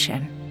shared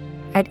mission?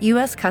 At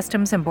U.S.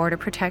 Customs and Border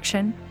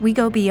Protection, we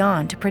go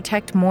beyond to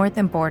protect more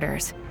than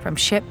borders, from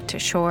ship to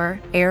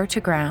shore, air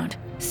to ground.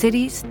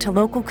 Cities to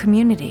local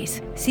communities,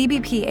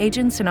 CBP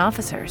agents and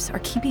officers are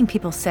keeping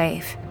people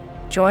safe.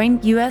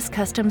 Join U.S.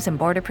 Customs and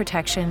Border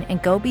Protection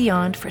and go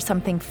beyond for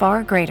something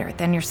far greater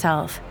than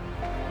yourself.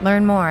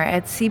 Learn more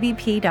at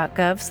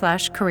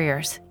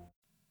cbp.gov/careers.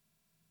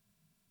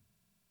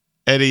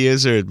 Eddie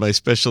Izzard, my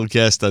special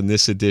guest on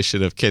this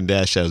edition of Ken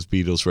Dashow's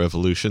Beatles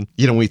Revolution.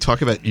 You know, we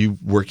talk about you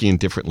working in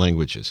different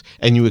languages,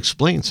 and you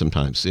explain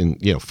sometimes in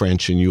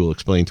French, and you will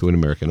explain to an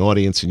American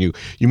audience, and you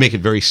make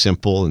it very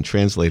simple and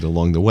translate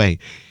along the way.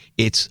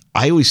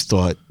 I always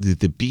thought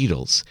that the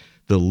Beatles,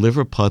 the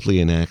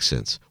Liverpudlian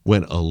accents,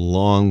 went a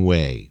long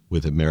way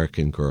with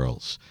American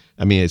girls.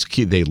 I mean,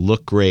 they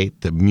look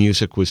great. The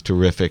music was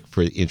terrific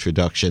for the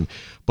introduction.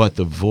 But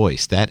the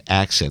voice, that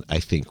accent, I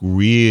think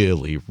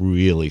really,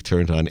 really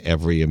turned on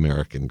every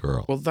American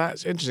girl. Well,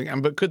 that's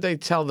interesting. But could they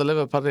tell the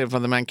Liverpudlian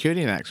from the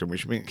Mancunian accent?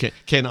 Which means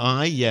can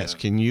I? Yes.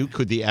 Can you?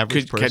 Could the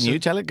average person? Can you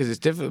tell it? Because it's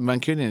different.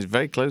 Mancunian is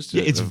very close to.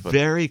 Yeah, it's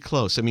very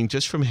close. I mean,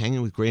 just from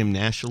hanging with Graham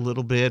Nash a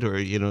little bit, or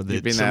you've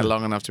been there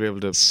long enough to be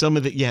able to. Some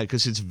of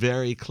because it's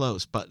very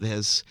close. But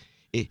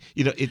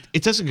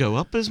it doesn't go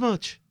up as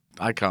much.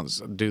 I can't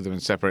do them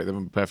and separate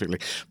them perfectly.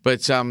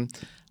 But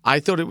I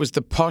thought it was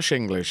the posh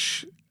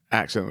English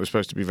accent that was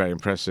supposed to be very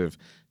impressive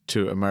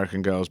to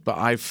American girls, but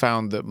I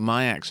found that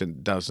my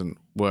accent doesn't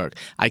work.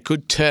 I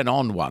could turn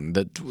on one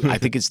that I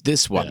think it's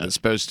this one that's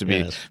supposed to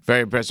be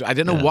very impressive. I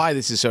don't know why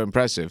this is so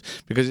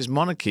impressive, because it's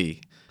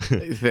monarchy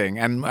thing,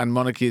 and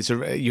monarchy is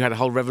you had a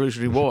whole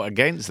Revolutionary War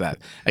against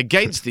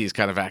these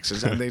kind of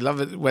accents, and they love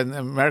it when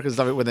Americans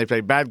love it when they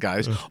play bad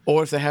guys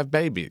or if they have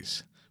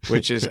babies.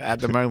 Which is,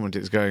 at the moment,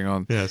 it's going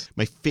on. Yes.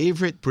 My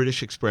favorite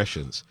British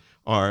expressions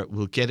are,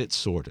 we'll get it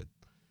sorted,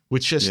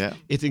 which just,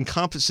 it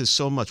encompasses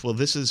so much. Well,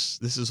 this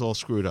is all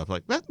screwed up.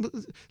 Like,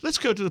 let's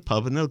go to the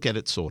pub and they'll get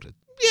it sorted.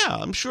 Yeah,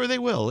 I'm sure they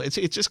will. It's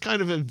just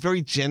kind of a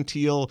very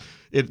genteel,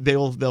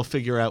 they'll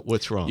figure out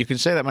what's wrong. You can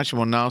say that much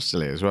more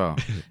nastily as well.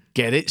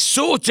 Get it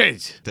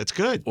sorted. That's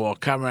good. Or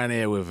come around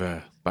here with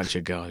a bunch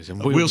of guys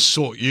and we'll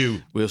sort you.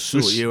 We'll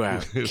sort you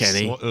out,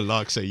 Kenny.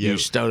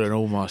 You've stolen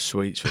all my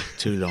sweets for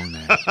too long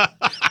now.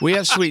 We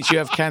have sweets, you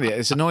have candy.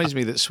 It annoys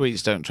me that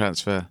sweets don't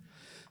transfer.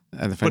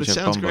 And the French but it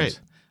sounds great.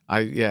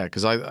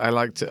 Because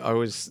I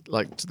always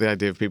liked the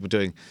idea of people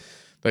doing.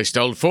 They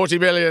stole £40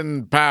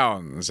 million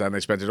and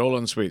they spent it all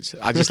on sweets.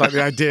 I just like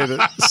the idea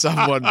that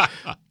someone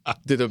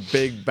did a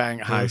big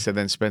bank heist and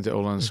then spent it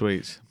all on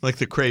sweets. Like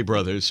the Cray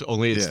brothers,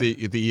 only it's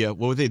the what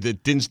were they? The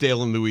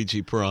Dinsdale and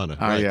Luigi Piranha.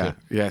 Oh, right?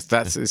 Yes.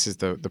 This is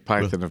the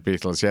Python of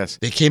Beatles, yes.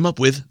 They came up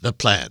with the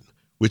plan,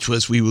 which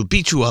was, we will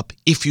beat you up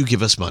if you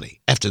give us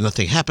money. After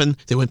nothing happened,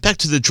 they went back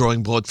to the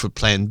drawing board for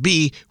plan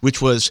B,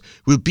 which was,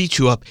 we'll beat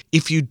you up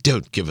if you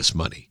don't give us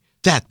money.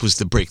 That was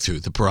the breakthrough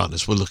the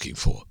Piranhas were looking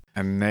for.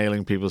 And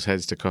nailing people's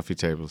heads to coffee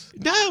tables.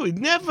 No, it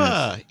never.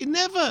 Yes.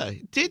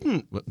 It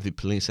didn't. Well, the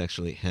police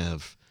actually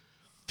have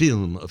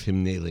film of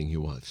him nailing your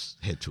wife's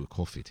head to a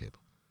coffee table.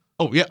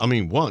 Oh, yeah, I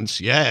mean,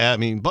 once,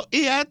 but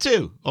he had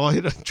to. Or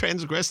he'd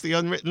transgress the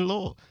unwritten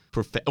law.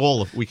 We can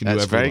do every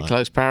That's very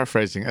close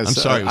paraphrasing. I'm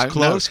sorry, it was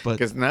close, but...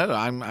 Because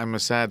I'm a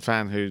sad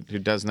fan who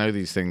does know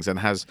these things and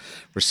has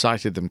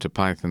recited them to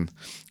Python.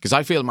 Because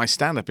I feel my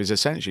stand-up is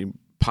essentially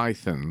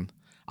Python.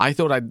 I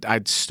thought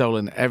I'd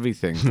stolen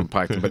everything from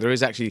Python, but there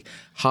is actually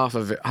half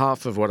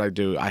of what I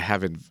do I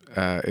have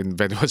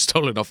invented, what's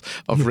stolen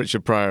off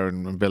Richard Pryor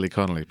and Billy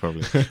Connolly,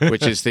 probably,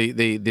 which is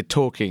the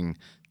talking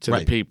to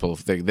the people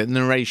thing. The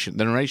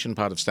narration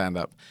part of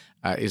stand-up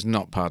is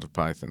not part of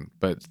Python.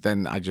 But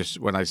then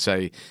when I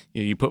say,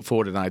 you put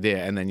forward an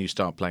idea and then you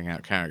start playing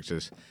out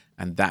characters,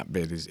 and that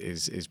bit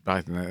is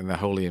Python, and they're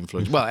wholly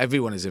influenced. Well,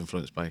 everyone is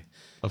influenced by.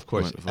 Of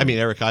course. I mean,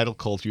 Eric Idle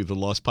called you the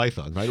Lost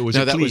Python, right? Or was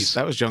no, it that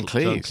Cleese? was John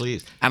Cleese. John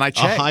Cleese. And I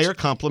checked. A higher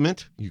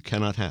compliment you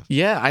cannot have.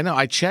 Yeah, I know.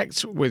 I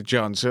checked with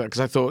John because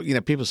I thought,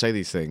 people say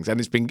these things, and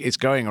it's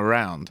going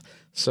around.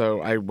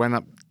 So I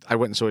went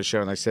and saw his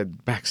show, and I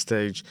said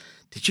backstage,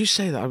 "Did you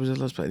say that I was a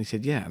Lost Python?" And he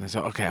said, "Yeah." And I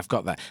said, "Okay, I've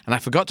got that." And I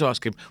forgot to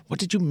ask him, "What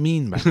did you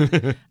mean by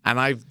that?" And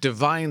I've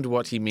divined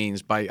what he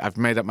means I've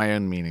made up my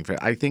own meaning for it.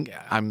 I think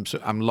I'm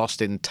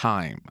lost in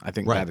time. I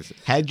think that is.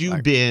 Had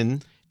you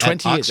been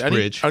 20 at years,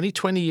 Oxbridge, only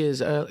 20 years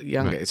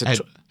younger. Right. It's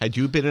had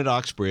you been at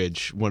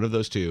Oxbridge, one of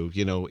those two,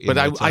 But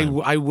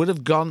I would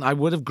have gone. I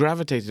would have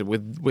gravitated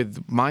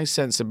with my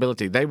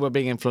sensibility. They were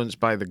being influenced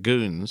by the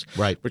Goons,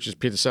 right, which is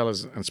Peter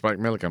Sellers and Spike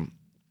Milligan.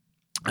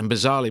 And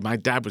bizarrely, my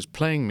dad was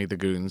playing me the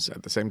Goons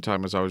at the same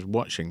time as I was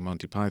watching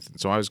Monty Python.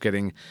 So I was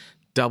getting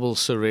double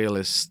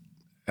surrealist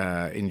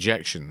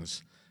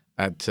injections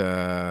at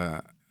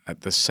the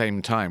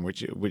same time,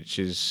 which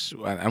is,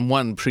 and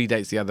one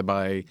predates the other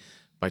by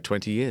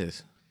 20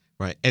 years.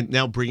 Right. And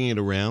now bringing it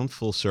around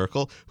full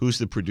circle, who's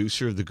the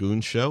producer of the Goon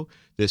Show?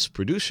 This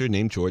producer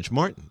named George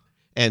Martin.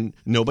 And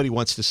nobody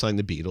wants to sign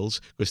the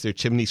Beatles because they're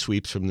chimney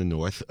sweeps from the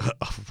north,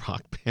 a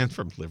rock band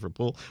from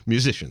Liverpool,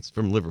 musicians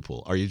from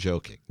Liverpool. Are you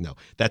joking? No,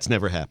 that's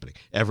never happening.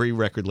 Every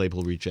record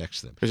label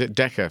rejects them. Was it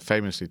Decca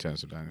famously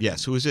turns them down?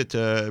 Yes. Who is it?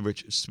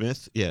 Richard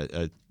Smith?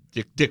 Yeah.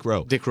 Dick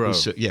Rowe. Dick Rowe.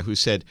 Who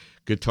said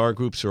guitar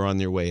groups are on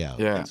their way out.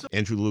 Yeah.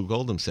 Andrew Loog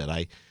Oldham said,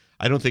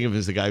 I don't think of him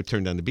as the guy who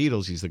turned down the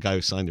Beatles. He's the guy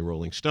who signed the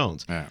Rolling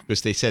Stones. Yeah.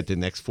 Because they said the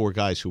next 4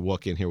 guys who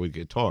walk in here with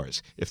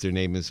guitars, if their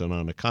name isn't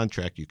on a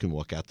contract, you can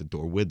walk out the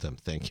door with them.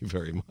 Thank you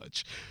very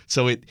much.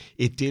 So it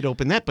did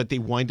open that, but they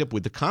wind up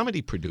with the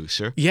comedy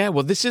producer. Yeah,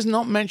 well, this is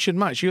not mentioned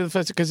much. You were the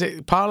first, because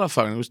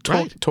Parlophone, it was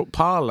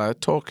Parler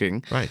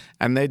talking, right?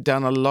 And they'd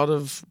done a lot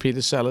of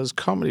Peter Sellers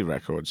comedy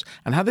records.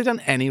 And had they done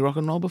any rock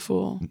and roll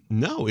before?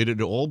 No, it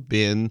had all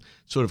been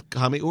sort of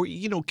comedy or,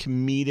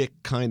 comedic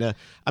kind of.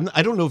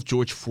 I don't know if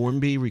George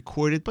Formby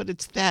recorded, but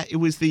it's that. It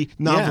was the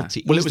novelty.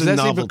 Yeah. Well, it was the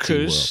Leslie novelty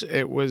Bacchus.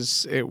 It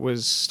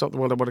was Stop the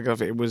World I Want to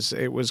Go. It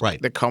was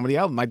right. The comedy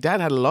album. My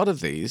dad had a lot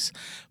of these,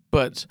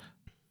 but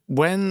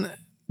when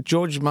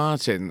George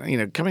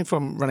Martin, coming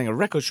from running a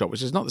record shop,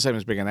 which is not the same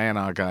as being an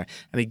A&R guy,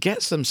 and he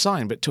gets them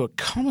signed, but to a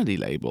comedy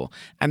label,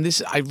 and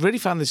this, I really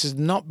found this has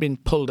not been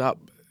pulled up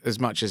as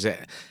much as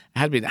it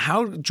had been.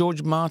 How did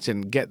George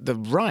Martin get the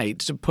right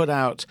to put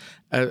out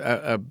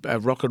a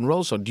rock and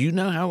roll song? Do you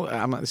know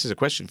how? This is a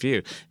question for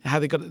you. How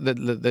they got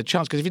the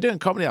chance? Because if you're doing a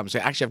comedy album, say,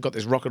 actually, I've got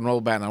this rock and roll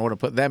band, I want to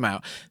put them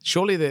out.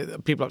 Surely the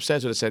people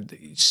upstairs would have said,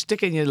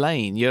 "Stick in your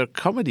lane. You're a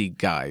comedy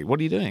guy. What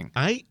are you doing?"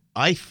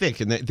 I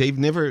think,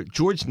 and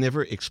George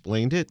never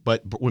explained it,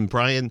 but when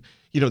Brian,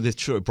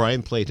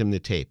 Brian played him the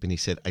tape, and he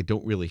said, "I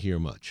don't really hear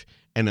much."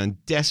 And on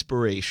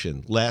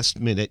desperation,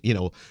 last minute,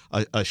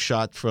 a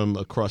shot from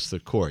across the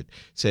court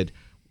said,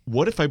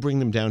 "What if I bring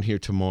them down here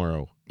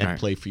tomorrow and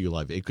play for you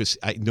live? Because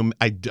I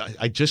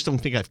just don't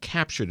think I've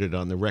captured it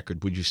on the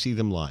record. Would you see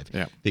them live?"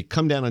 Yeah. They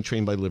come down on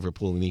Train by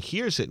Liverpool, and he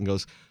hears it and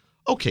goes,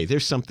 "Okay,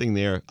 there's something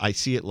there. I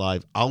see it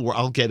live.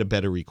 I'll get a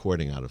better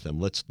recording out of them.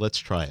 Let's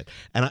try it."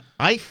 And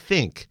I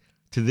think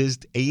to this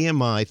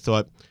AMI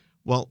thought,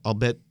 well, I'll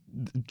bet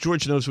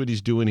George knows what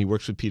he's doing. He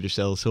works with Peter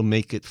Sellers. He'll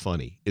make it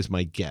funny, is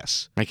my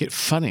guess. Make it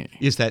funny?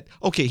 Is that,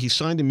 okay, he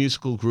signed a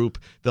musical group.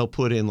 They'll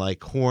put in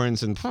like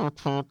horns and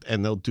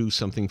they'll do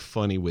something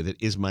funny with it,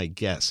 is my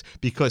guess.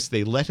 Because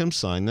they let him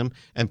sign them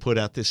and put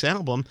out this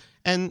album.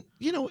 And,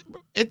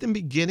 at the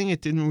beginning,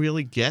 it didn't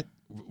really get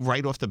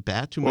right off the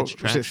bat too much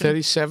traction. Was it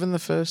 37, the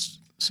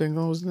first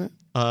single, wasn't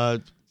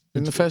it?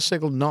 In the first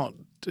single,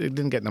 it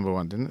didn't get number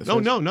one, didn't it?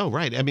 No,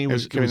 right. I mean,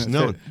 it was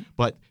known.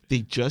 But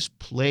they just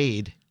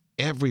played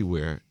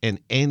everywhere and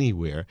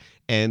anywhere.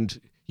 And,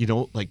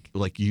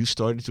 like you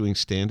started doing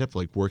stand-up,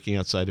 like working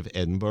outside of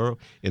Edinburgh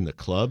in the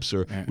clubs,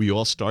 or we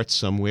all start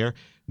somewhere.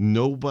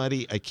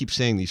 Nobody, I keep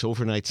saying these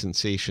overnight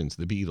sensations,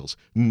 the Beatles,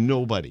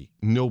 nobody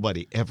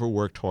ever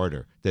worked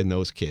harder than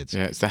those kids.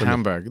 Yeah, it's the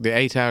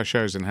 8-hour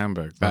shows in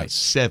Hamburg. Right,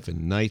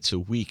 7 nights a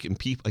week. And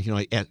people,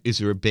 is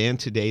there a band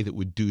today that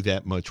would do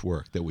that much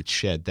work, that would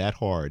shed that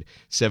hard?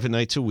 7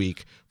 nights a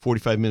week,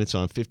 45 minutes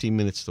on, 15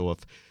 minutes off.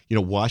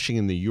 Washing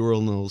in the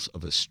urinals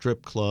of a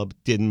strip club,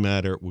 didn't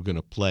matter, we're going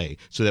to play.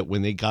 So that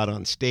when they got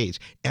on stage,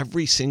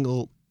 every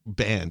single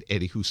band,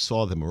 Eddie, who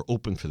saw them or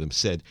opened for them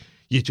said,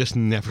 you just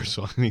never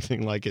saw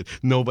anything like it.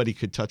 Nobody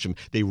could touch them.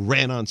 They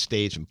ran on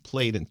stage and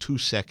played in 2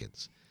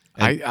 seconds.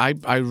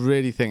 I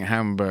really think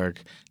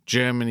Hamburg,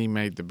 Germany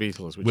made the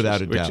Beatles,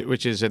 without a doubt.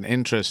 Which is an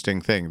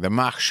interesting thing. The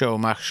Mach Show.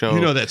 You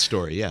know that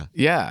story, yeah.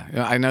 Yeah,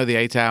 I know the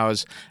 8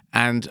 hours.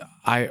 And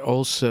I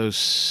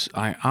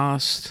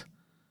asked...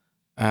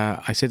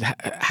 I said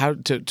how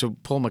to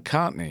Paul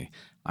McCartney.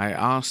 I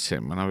asked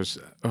him when I was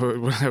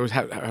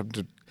having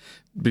to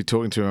be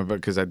talking to him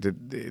because I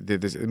did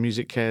this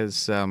Music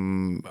Cares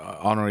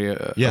honorarium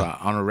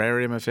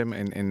of him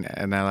in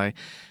LA,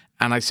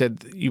 and I said,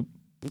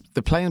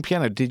 the playing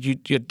piano.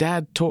 Your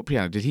dad taught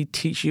piano? Did he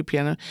teach you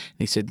piano? And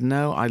he said,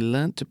 no, I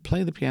learned to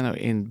play the piano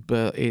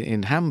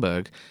in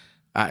Hamburg.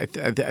 I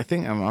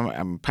think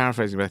I'm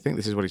paraphrasing, but I think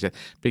this is what he said,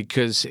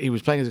 because he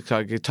was playing his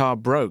guitar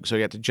broke, so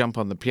he had to jump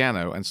on the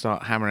piano and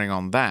start hammering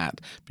on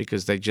that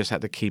because they just had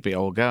to keep it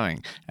all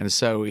going. And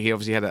so he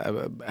obviously had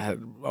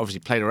obviously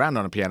played around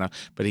on a piano,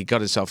 but he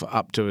got himself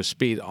up to a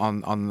speed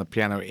on the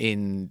piano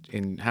in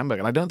Hamburg.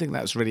 And I don't think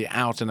that's really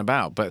out and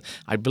about, but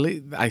I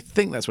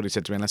think that's what he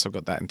said to me, unless I've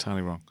got that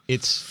entirely wrong.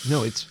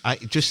 I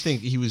just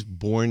think he was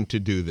born to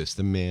do this.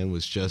 The man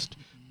was just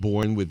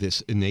born with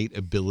this innate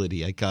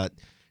ability.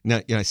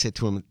 I said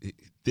to him,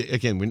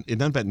 again, it's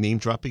not about name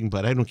dropping,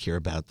 but I don't care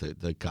about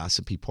the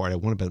gossipy part. I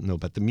want to know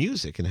about the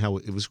music and how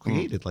it was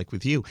created, like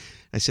with you.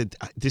 I said,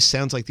 this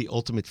sounds like the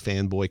ultimate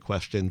fanboy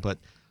question, but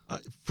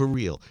for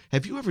real,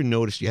 have you ever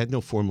noticed, you had no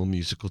formal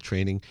musical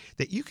training,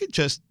 that you could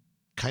just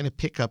kind of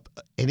pick up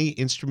any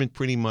instrument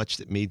pretty much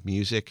that made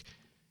music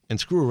and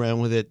screw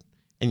around with it,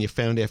 and you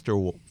found after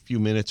a few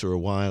minutes or a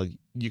while,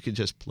 you could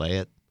just play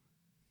it?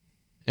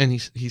 And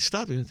he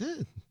stopped and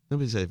said,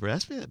 nobody's ever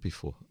asked me that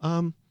before.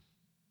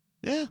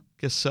 Yeah,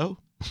 guess so.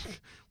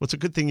 Well, it's a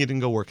good thing you didn't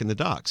go work in the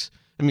docks.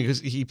 I mean,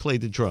 because he played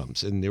the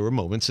drums, and there were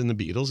moments in the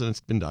Beatles, and it's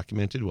been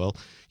documented. Well,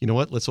 you know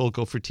what? Let's all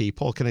go for tea.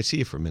 Paul, can I see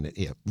you for a minute?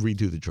 Yeah,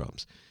 redo the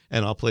drums.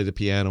 And I'll play the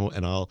piano,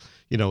 and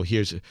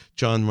here's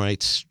John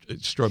writes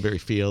Strawberry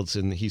Fields,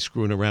 and he's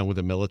screwing around with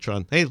a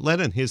Mellotron. Hey,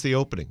 Lennon, here's the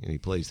opening. And he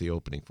plays the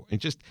opening for it.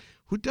 And just,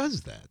 who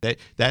does that?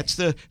 That's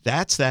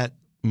that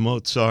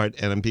Mozart,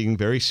 and I'm being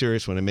very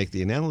serious when I make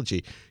the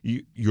analogy.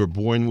 You're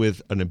born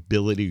with an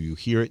ability. You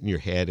hear it in your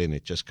head, and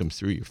it just comes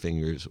through your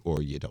fingers,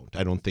 or you don't.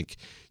 I don't think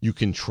you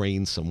can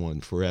train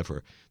someone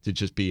forever to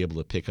just be able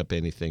to pick up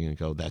anything and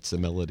go, that's the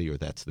melody or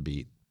that's the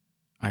beat.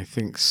 I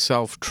think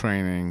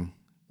self-training,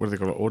 what do they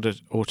call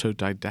it,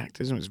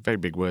 autodidactism? It's a very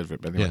big word for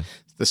it, but anyway,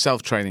 the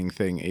self-training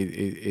thing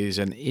is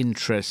an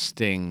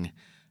interesting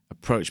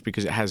approach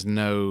because it has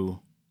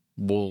no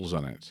walls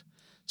on it.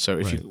 So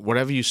if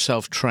whatever you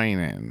self-train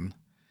in,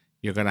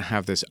 you're going to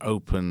have this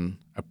open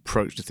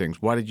approach to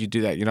things. Why did you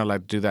do that? You're not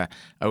allowed to do that.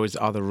 Oh,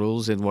 are there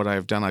rules in what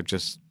I've done? I've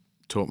just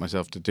taught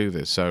myself to do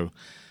this. So,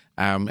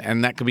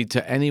 and that could be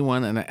to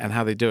anyone and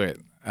how they do it.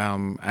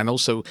 And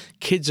also,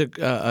 kids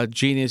are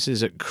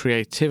geniuses at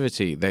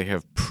creativity. They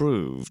have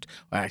proved.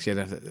 Well, actually,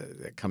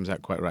 that comes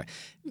out quite right.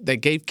 They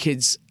gave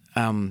kids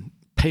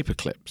paper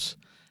clips.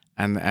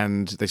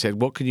 And they said,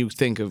 what can you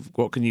think of,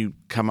 what can you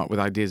come up with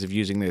ideas of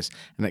using this?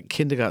 And at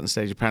kindergarten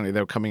stage, apparently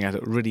they were coming out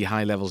at really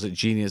high levels, at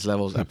genius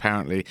levels,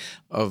 apparently,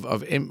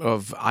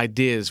 of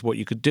ideas, what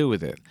you could do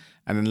with it.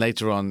 And then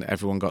later on,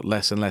 everyone got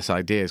less and less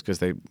ideas because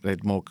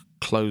they'd more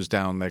closed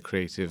down their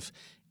creative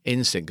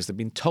instinct because they've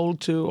been told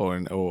to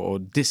or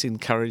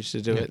disencouraged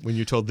to do it. When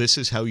you're told this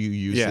is how you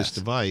use this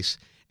device,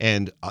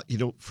 and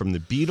from the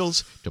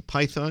Beatles to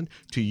Python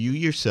to you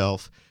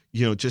yourself,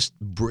 just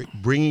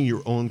bringing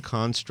your own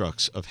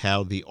constructs of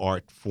how the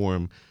art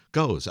form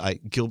goes.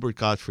 Gilbert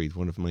Gottfried,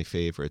 one of my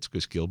favorites,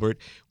 because Gilbert,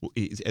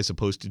 as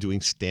opposed to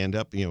doing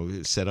stand-up,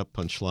 set-up,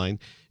 punchline,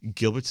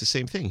 Gilbert's the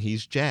same thing.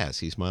 He's jazz.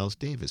 He's Miles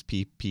Davis.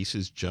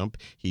 Pieces jump.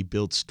 He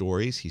builds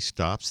stories. He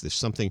stops. There's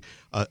something,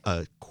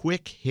 a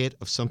quick hit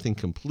of something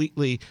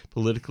completely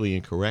politically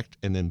incorrect,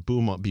 and then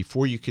boom,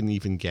 before you can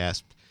even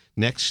gasp,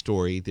 next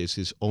story, there's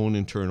his own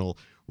internal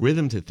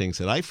rhythm to things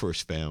that I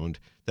first found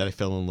that I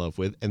fell in love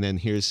with. And then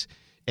here's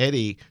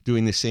Eddie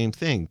doing the same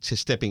thing,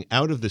 just stepping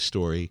out of the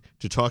story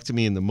to talk to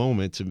me in the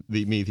moment, to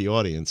me, the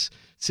audience,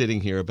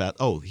 sitting here about,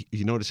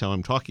 you notice how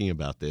I'm talking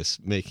about this,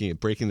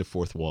 breaking the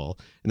fourth wall.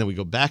 And then we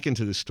go back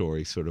into the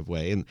story sort of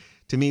way. And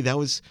to me, that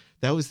was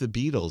the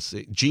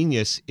Beatles.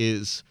 Genius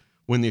is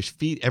when there's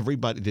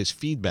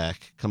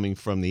feedback coming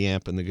from the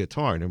amp and the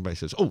guitar, and everybody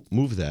says, oh,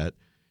 move that.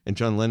 And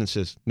John Lennon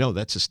says, no,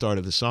 that's the start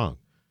of the song.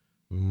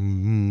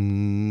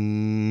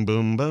 Boom,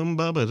 boom,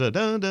 ba, ba, da,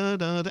 da, da,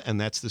 da,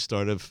 and that's the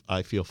start of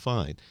I Feel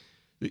Fine.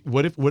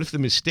 What if the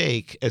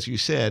mistake, as you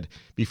said,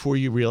 before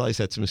you realize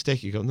that's a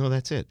mistake, you go, no,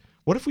 that's it.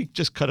 What if we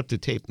just cut up the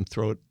tape and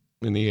throw it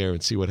in the air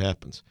and see what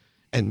happens?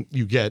 And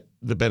you get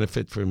the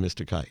benefit for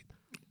Mr. Kite.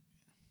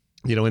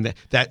 And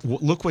that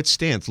look what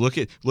stands. Look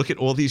at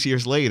all these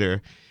years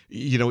later.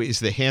 Is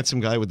the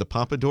handsome guy with the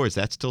pompadour, is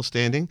that still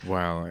standing?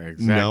 Well,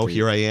 exactly. No,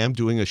 here I am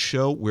doing a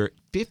show where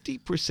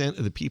 50%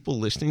 of the people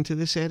listening to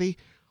this, Eddie,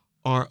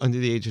 are under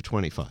the age of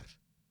 25.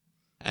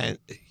 And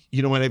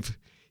you know what?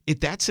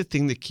 That's the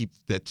thing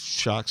that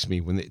shocks me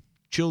when the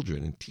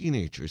children and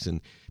teenagers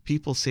and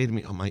people say to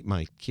me, oh,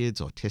 my kid's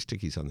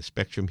autistic, he's on the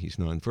spectrum, he's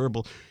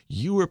nonverbal.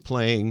 You were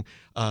playing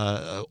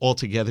All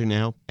Together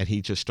Now, and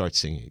he just starts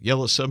singing.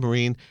 Yellow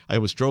Submarine, I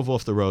almost drove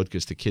off the road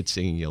because the kid's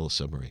singing Yellow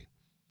Submarine.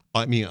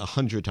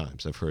 100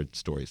 times I've heard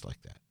stories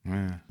like that.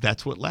 Yeah.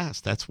 That's what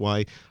lasts. That's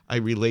why I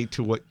relate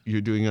to what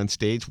you're doing on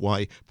stage,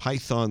 why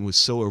Python was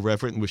so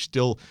irreverent, and we're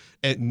still,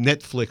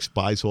 Netflix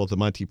buys all the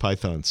Monty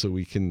Python so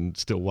we can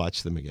still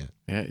watch them again.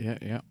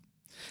 Yeah.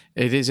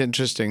 It is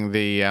interesting.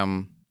 We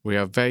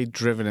are very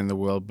driven in the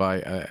world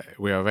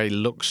we are very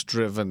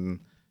looks-driven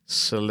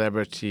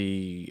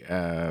celebrity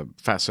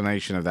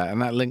fascination of that.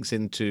 And that links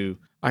into,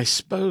 I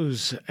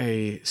suppose,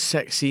 a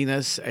sex and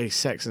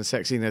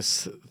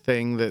sexiness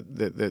thing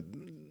that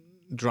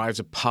drives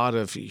a part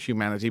of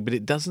humanity, but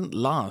it doesn't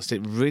last.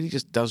 It really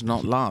just does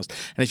not last.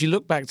 And if you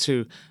look back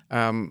to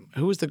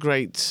who was the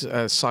great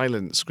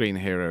silent screen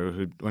hero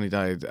who, when he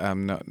died,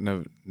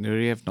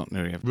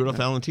 Nureyev. Rudolph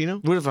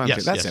Valentino? Rudolph Valentino,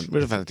 Yes, that's yes. him,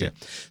 Rudolph Valentino.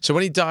 Yeah. So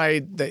when he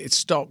died, it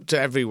stopped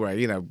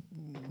everywhere,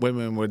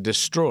 women were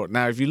distraught.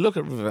 Now, if you look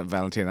at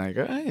Valentino, you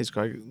go, hey, he's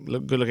quite a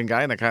good-looking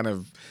guy, and a kind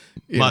of...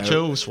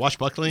 Macho,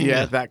 swashbuckling?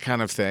 Yeah, that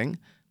kind of thing.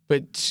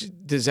 But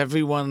does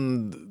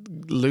everyone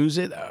lose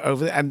it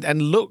over there?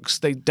 And looks,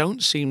 they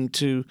don't seem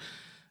to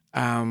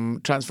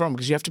transform,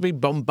 because you have to be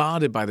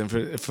bombarded by them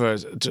for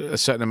a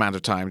certain amount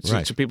of time.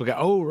 So people go,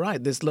 oh,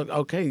 right, this look,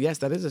 okay, yes,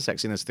 that is a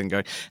sexiness thing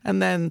going.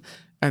 And then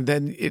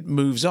it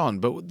moves on.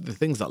 But the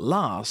things that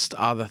last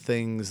are the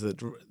things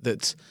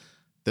that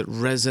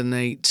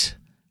resonate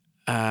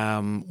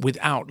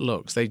without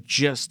looks. They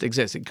just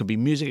exist. It could be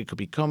music, it could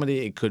be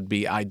comedy, it could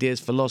be ideas,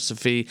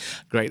 philosophy,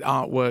 great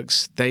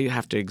artworks. They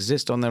have to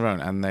exist on their own,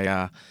 and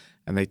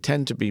they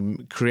tend to be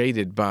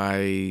created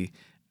by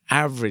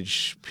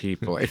average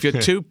people. If you're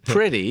too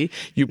pretty,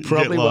 you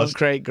probably won't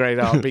create great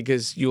art,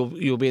 because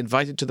you'll be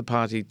invited to the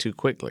party too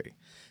quickly.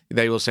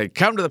 They will say,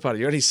 come to the party,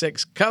 you're only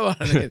 6, come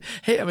on.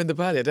 Hey, I'm in the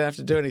party, I don't have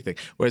to do anything.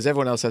 Whereas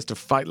everyone else has to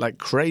fight like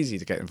crazy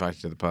to get invited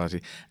to the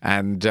party.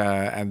 And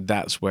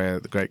that's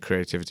where the great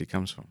creativity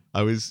comes from.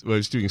 I was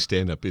doing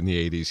stand-up in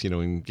the 80s,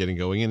 and getting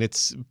going, and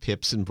it's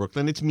Pips in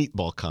Brooklyn. It's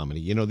meatball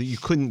comedy, that you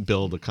couldn't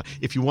build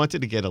if you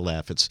wanted to get a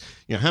laugh, it's,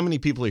 how many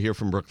people are here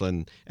from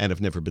Brooklyn and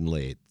have never been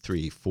laid?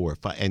 3, 4,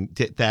 5. And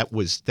that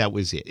was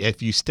it.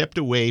 If you stepped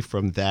away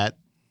from that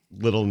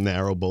little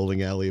narrow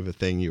bowling alley of a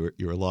thing, you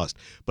were lost.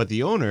 But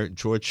the owner,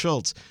 George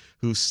Schultz,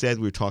 who said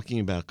we were talking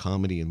about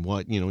comedy and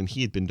what, and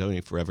he had been doing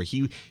it forever.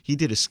 He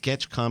did a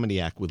sketch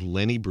comedy act with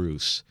Lenny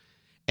Bruce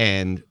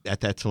and at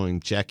that time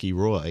Jackie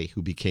Roy,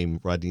 who became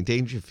Rodney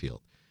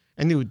Dangerfield.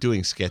 And they were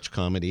doing sketch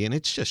comedy, and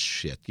it's just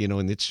shit,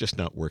 and it's just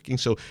not working.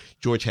 So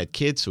George had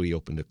kids, so he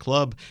opened a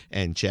club,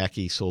 and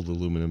Jackie sold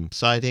aluminum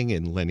siding,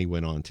 and Lenny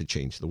went on to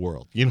change the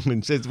world,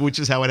 which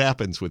is how it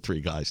happens with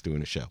 3 guys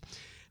doing a show.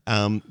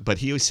 But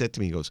he always said to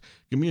me, he goes,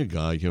 give me a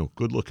guy,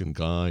 good-looking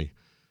guy,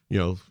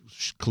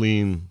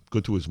 clean,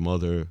 good to his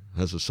mother,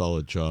 has a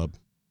solid job.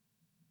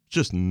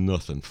 Just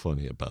nothing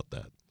funny about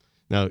that.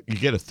 Now, you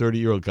get a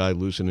 30-year-old guy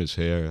losing his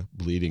hair,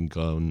 bleeding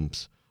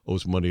gums,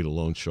 owes money to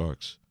loan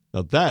sharks.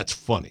 Now, that's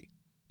funny.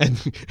 And,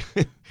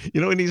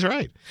 and he's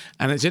right.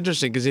 And it's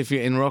interesting, because if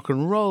you're in rock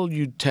and roll,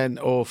 you tend,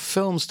 or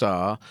film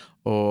star,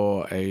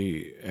 or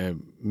a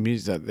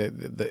music,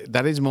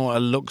 that is more a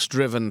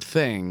looks-driven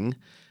thing.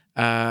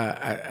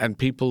 And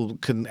people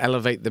can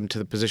elevate them to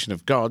the position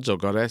of gods or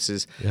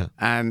goddesses. Yeah.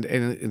 And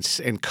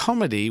in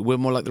comedy, we're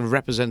more like the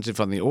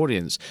representative on the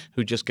audience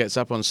who just gets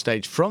up on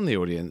stage from the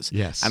audience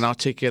and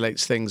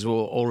articulates things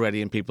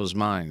already in people's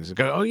minds.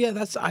 Go, oh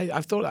yeah,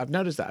 I've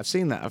noticed that, I've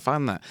seen that, I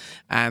found that.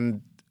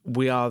 And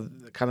we are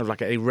kind of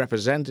like a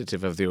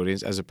representative of the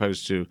audience, as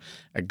opposed to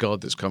a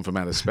god that's come from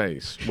outer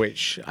space,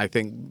 which I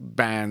think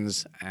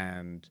bands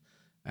and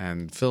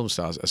film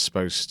stars are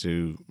supposed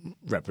to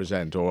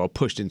represent, or are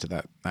pushed into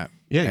that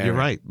area. You're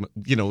right.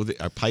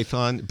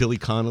 Python, Billy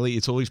Connolly,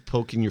 it's always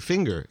poking your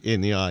finger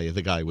in the eye of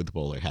the guy with the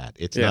bowler hat.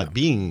 It's not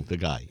being the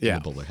guy in the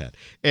bowler hat.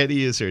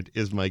 Eddie Izzard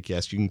is my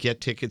guest. You can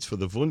get tickets for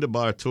the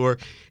Wunderbar Tour,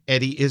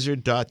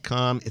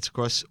 EddieIzzard.com. It's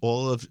across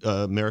all of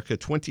America,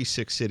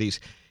 26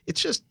 cities. It's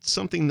just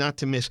something not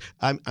to miss.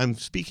 I'm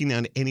speaking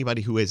now to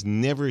anybody who has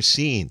never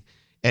seen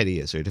Eddie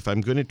Izzard. If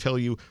I'm going to tell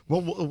you,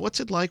 well, what's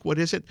it like? What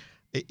is it?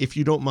 If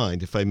you don't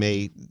mind, if I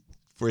may,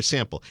 for a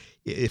sample,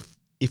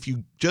 if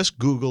you just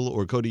Google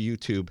or go to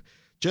YouTube,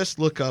 just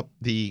look up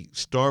the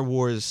Star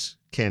Wars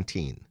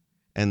canteen.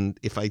 And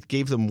if I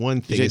gave them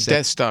one thing, the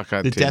Death Star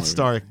canteen. The Death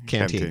Star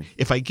canteen.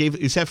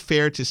 Is that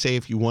fair to say,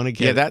 if you want to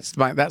get? Yeah,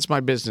 that's my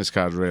business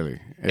card, really.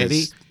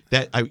 Eddie,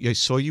 I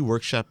saw you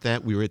workshop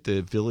that. We were at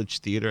the Village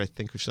Theater, I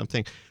think, or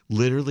something.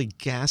 Literally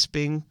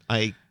gasping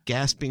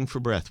for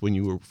breath when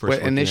you were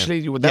first. Initially,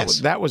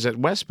 that was at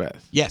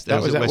Westbeth. Yes,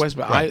 that was at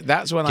Westbeth. Right.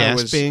 That's when I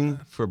was gasping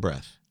for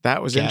breath.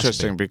 That was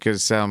interesting,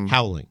 because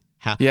howling.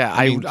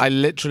 I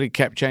literally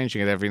kept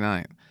changing it every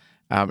night.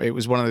 It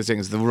was one of those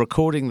things. The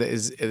recording that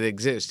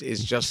exists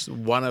is just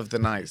one of the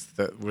nights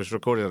that was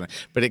recorded on it,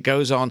 but it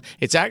goes on.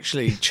 It's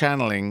actually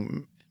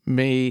channeling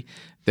me.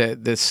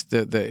 It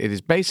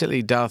is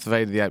basically Darth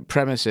Vader. The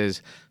premise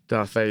is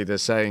Darth Vader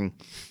saying,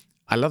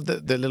 I love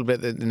the little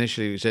bit that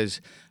initially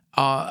says,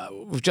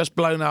 we've just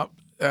blown up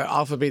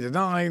Alpha Beta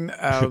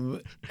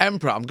 9.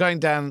 Emperor, I'm going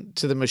down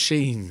to the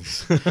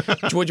machines.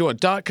 What do you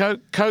want? Dark Coke?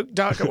 Coke?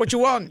 Dark Coke? What do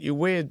you want, you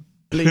weird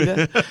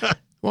bleeder?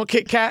 Want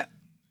Kit Kat?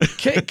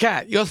 Kit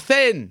Kat, you're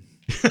thin.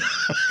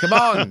 Come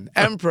on,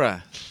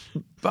 Emperor.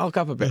 Bulk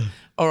up a bit.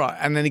 All right,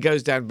 and then he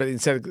goes down, but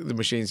instead of the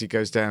machines, he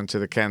goes down to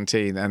the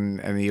canteen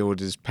and he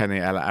orders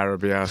penne alla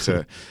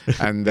arrabbiata,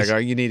 and they go,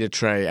 "You need a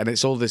tray," and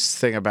it's all this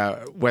thing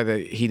about whether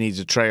he needs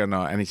a tray or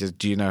not, and he says,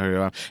 "Do you know who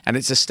I am?" And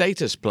it's a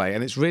status play,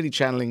 and it's really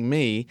channeling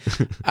me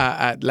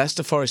at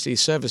Leicester Forest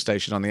East service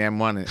station on the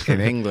M1 in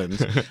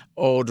England,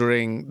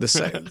 ordering the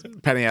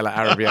penne alla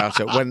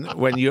arrabbiata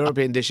when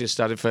European dishes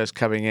started first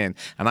coming in,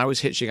 and I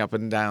was hitching up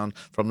and down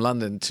from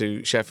London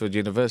to Sheffield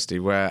University,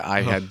 where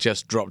I had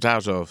just dropped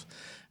out of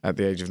at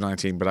the age of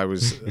 19, but I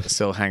was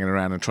still hanging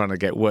around and trying to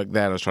get work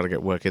there. I was trying to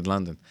get work in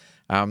London.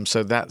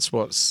 So that's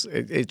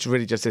it's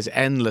really just this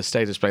endless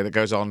status play that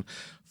goes on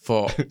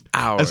for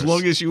hours. As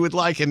long as you would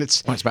like, and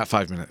it's about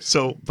 5 minutes.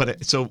 So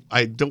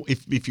I don't.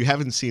 If you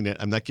haven't seen it,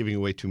 I'm not giving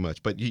away too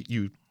much. But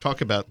you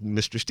talk about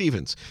Mr.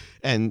 Stevens,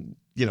 and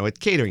at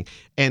catering,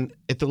 and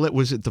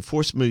was it the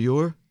Force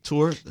Majeure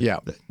tour? Yeah.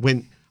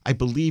 When I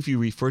believe you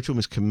refer to him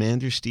as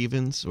Commander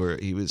Stevens, or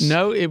it was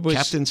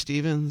Captain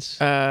Stevens.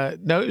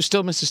 No, it was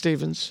still Mr.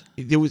 Stevens.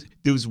 There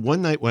was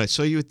one night when I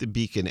saw you at the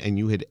Beacon, and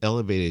you had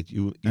elevated.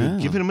 You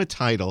had given him a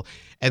title,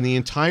 and the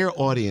entire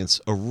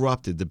audience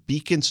erupted. The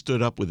Beacon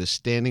stood up with a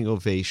standing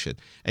ovation,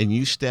 and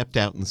you stepped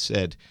out and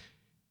said,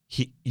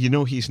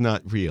 he's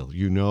not real.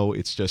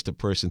 It's just a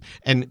person.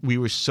 And we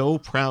were so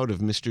proud of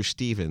Mr.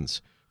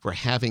 Stevens for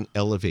having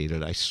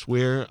elevated. I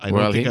swear, I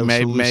don't think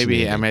I was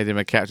maybe I made him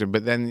a captain,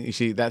 but then you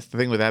see that's the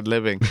thing with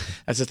ad-libbing.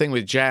 That's the thing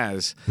with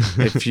jazz.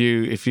 If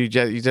you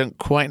don't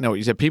quite know what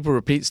you said, people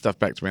repeat stuff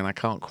back to me, and I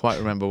can't quite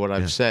remember what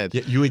I've said.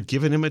 Yeah, you had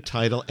given him a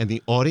title, and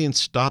the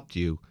audience stopped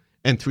you,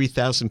 and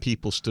 3,000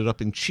 people stood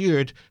up and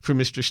cheered for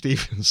Mr.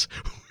 Stevens.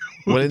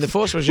 Well, in the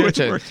Force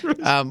Majeure,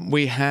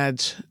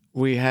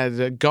 we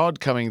had God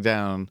coming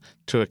down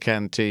to a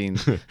canteen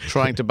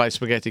trying to buy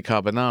spaghetti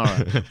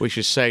carbonara, which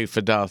is saved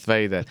for Darth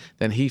Vader.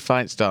 Then he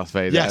fights Darth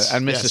Vader,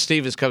 and Mr.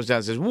 Stevens comes down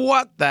and says,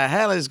 "What the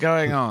hell is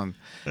going on?"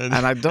 And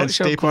I don't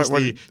show quite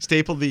what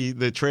stapled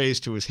the trays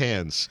to his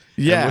hands.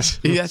 Yeah,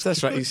 yes,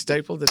 that's right. He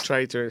stapled the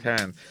tray to his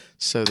hand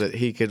so that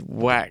he could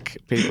whack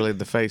people in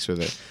the face with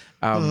it.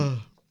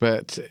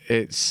 But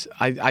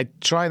I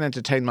try and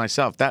entertain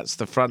myself. That's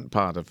the front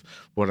part of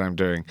what I'm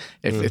doing.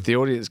 If the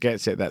audience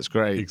gets it, that's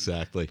great.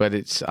 Exactly.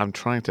 But I'm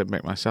trying to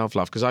make myself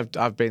laugh because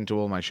I've been to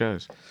all my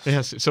shows.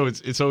 Yes. So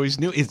it's always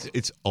new.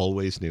 It's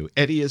always new.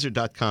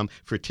 EddieIzzard.com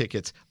for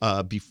tickets.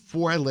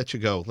 Before I let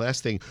you go,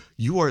 last thing,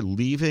 you are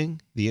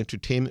leaving the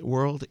entertainment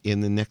world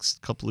in the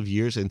next couple of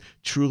years and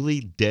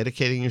truly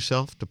dedicating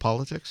yourself to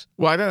politics?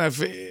 Well, I don't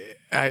know if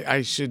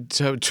I should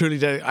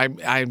truly.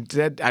 I'm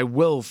dead. I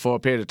will for a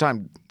period of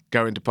time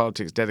go into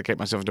politics, dedicate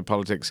myself into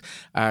politics.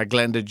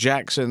 Glenda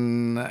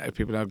Jackson, if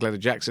people know Glenda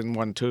Jackson,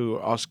 won 2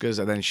 Oscars,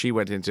 and then she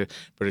went into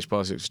British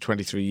politics for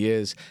 23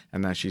 years,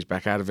 and now she's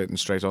back out of it and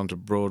straight onto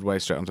Broadway,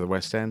 straight onto the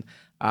West End.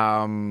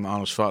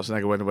 Arnold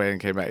Schwarzenegger went away and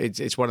came back.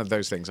 It's one of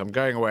those things. I'm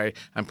going away.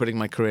 I'm putting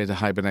my career to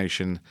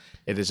hibernation.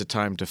 It is a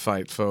time to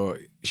fight for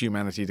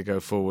humanity to go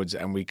forwards,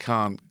 and we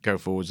can't go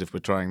forwards if we're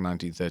trying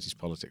 1930s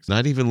politics.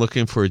 Not even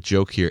looking for a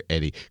joke here,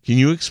 Eddie. Can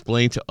you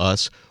explain to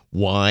us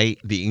why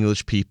the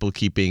English people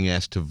keep being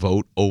asked to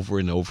vote over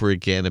and over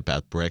again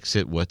about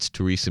Brexit? What's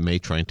Theresa May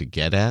trying to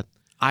get at?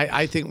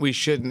 I think we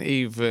shouldn't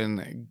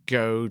even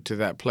go to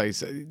that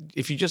place.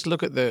 If you just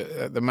look at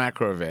the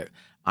macro of it,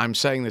 I'm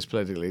saying this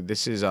politically,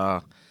 this is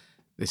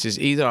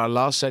either our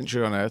last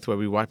century on Earth where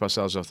we wipe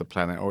ourselves off the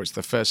planet, or it's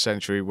the first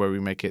century where we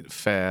make it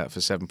fair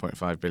for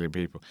 7.5 billion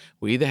people.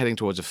 We're either heading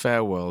towards a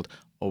fair world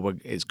or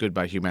it's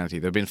goodbye humanity.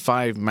 There have been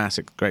 5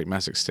 great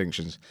mass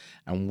extinctions,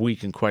 and we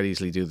can quite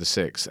easily do the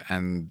 6th.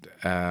 And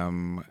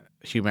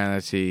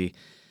humanity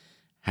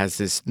has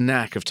this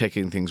knack of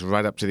taking things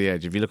right up to the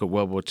edge. If you look at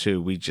World War II,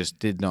 we just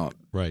did not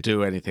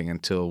do anything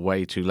until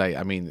way too late.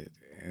 I mean,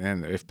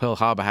 and if Pearl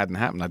Harbor hadn't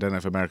happened, I don't know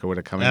if America would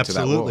have come into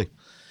that war.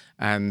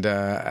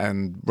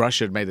 And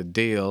Russia had made a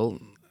deal.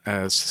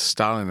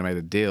 Stalin had made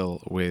a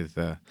deal with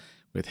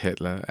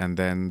Hitler, and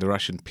then the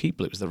Russian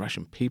people. It was the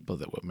Russian people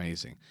that were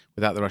amazing.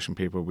 Without the Russian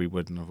people, we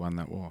wouldn't have won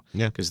that war.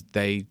 Yeah, because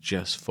they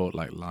just fought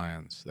like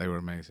lions. They were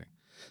amazing.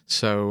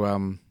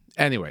 So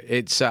anyway,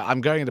 it's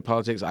I'm going into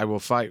politics. I will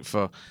fight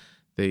for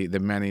the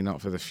many,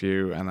 not for the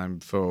few,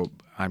 and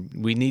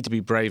we need to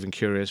be brave and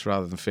curious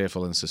rather than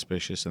fearful and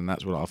suspicious, and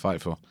that's what I'll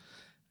fight for.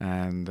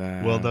 And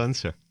well done,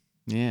 sir.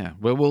 Yeah,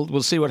 well,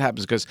 we'll see what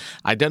happens because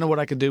I don't know what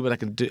I can do,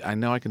 but I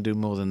know I can do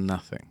more than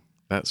nothing.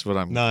 That's what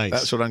I'm. Nice.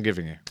 That's what I'm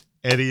giving you.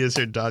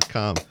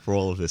 EddieIzzard.com for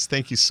all of this.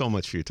 Thank you so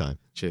much for your time.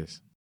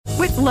 Cheers.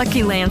 With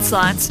Lucky Land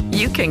Slots,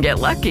 you can get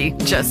lucky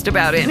just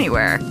about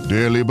anywhere.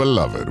 Dearly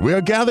beloved, we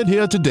are gathered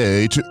here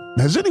today to.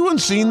 Has anyone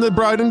seen the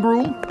bride and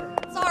groom?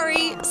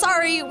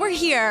 Sorry, we're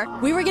here.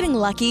 We were getting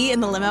lucky in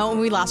the limo and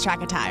we lost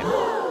track of time.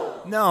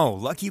 No,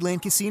 Lucky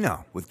Land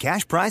Casino, with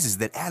cash prizes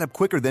that add up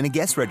quicker than a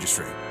guest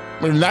registry.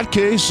 In that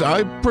case,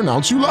 I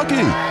pronounce you lucky.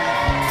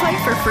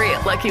 Play for free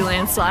at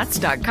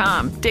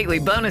LuckyLandSlots.com. Daily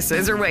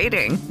bonuses are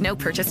waiting. No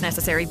purchase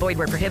necessary. Void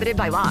where prohibited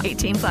by law.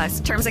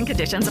 18+. Terms and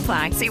conditions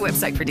apply. See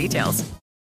website for details.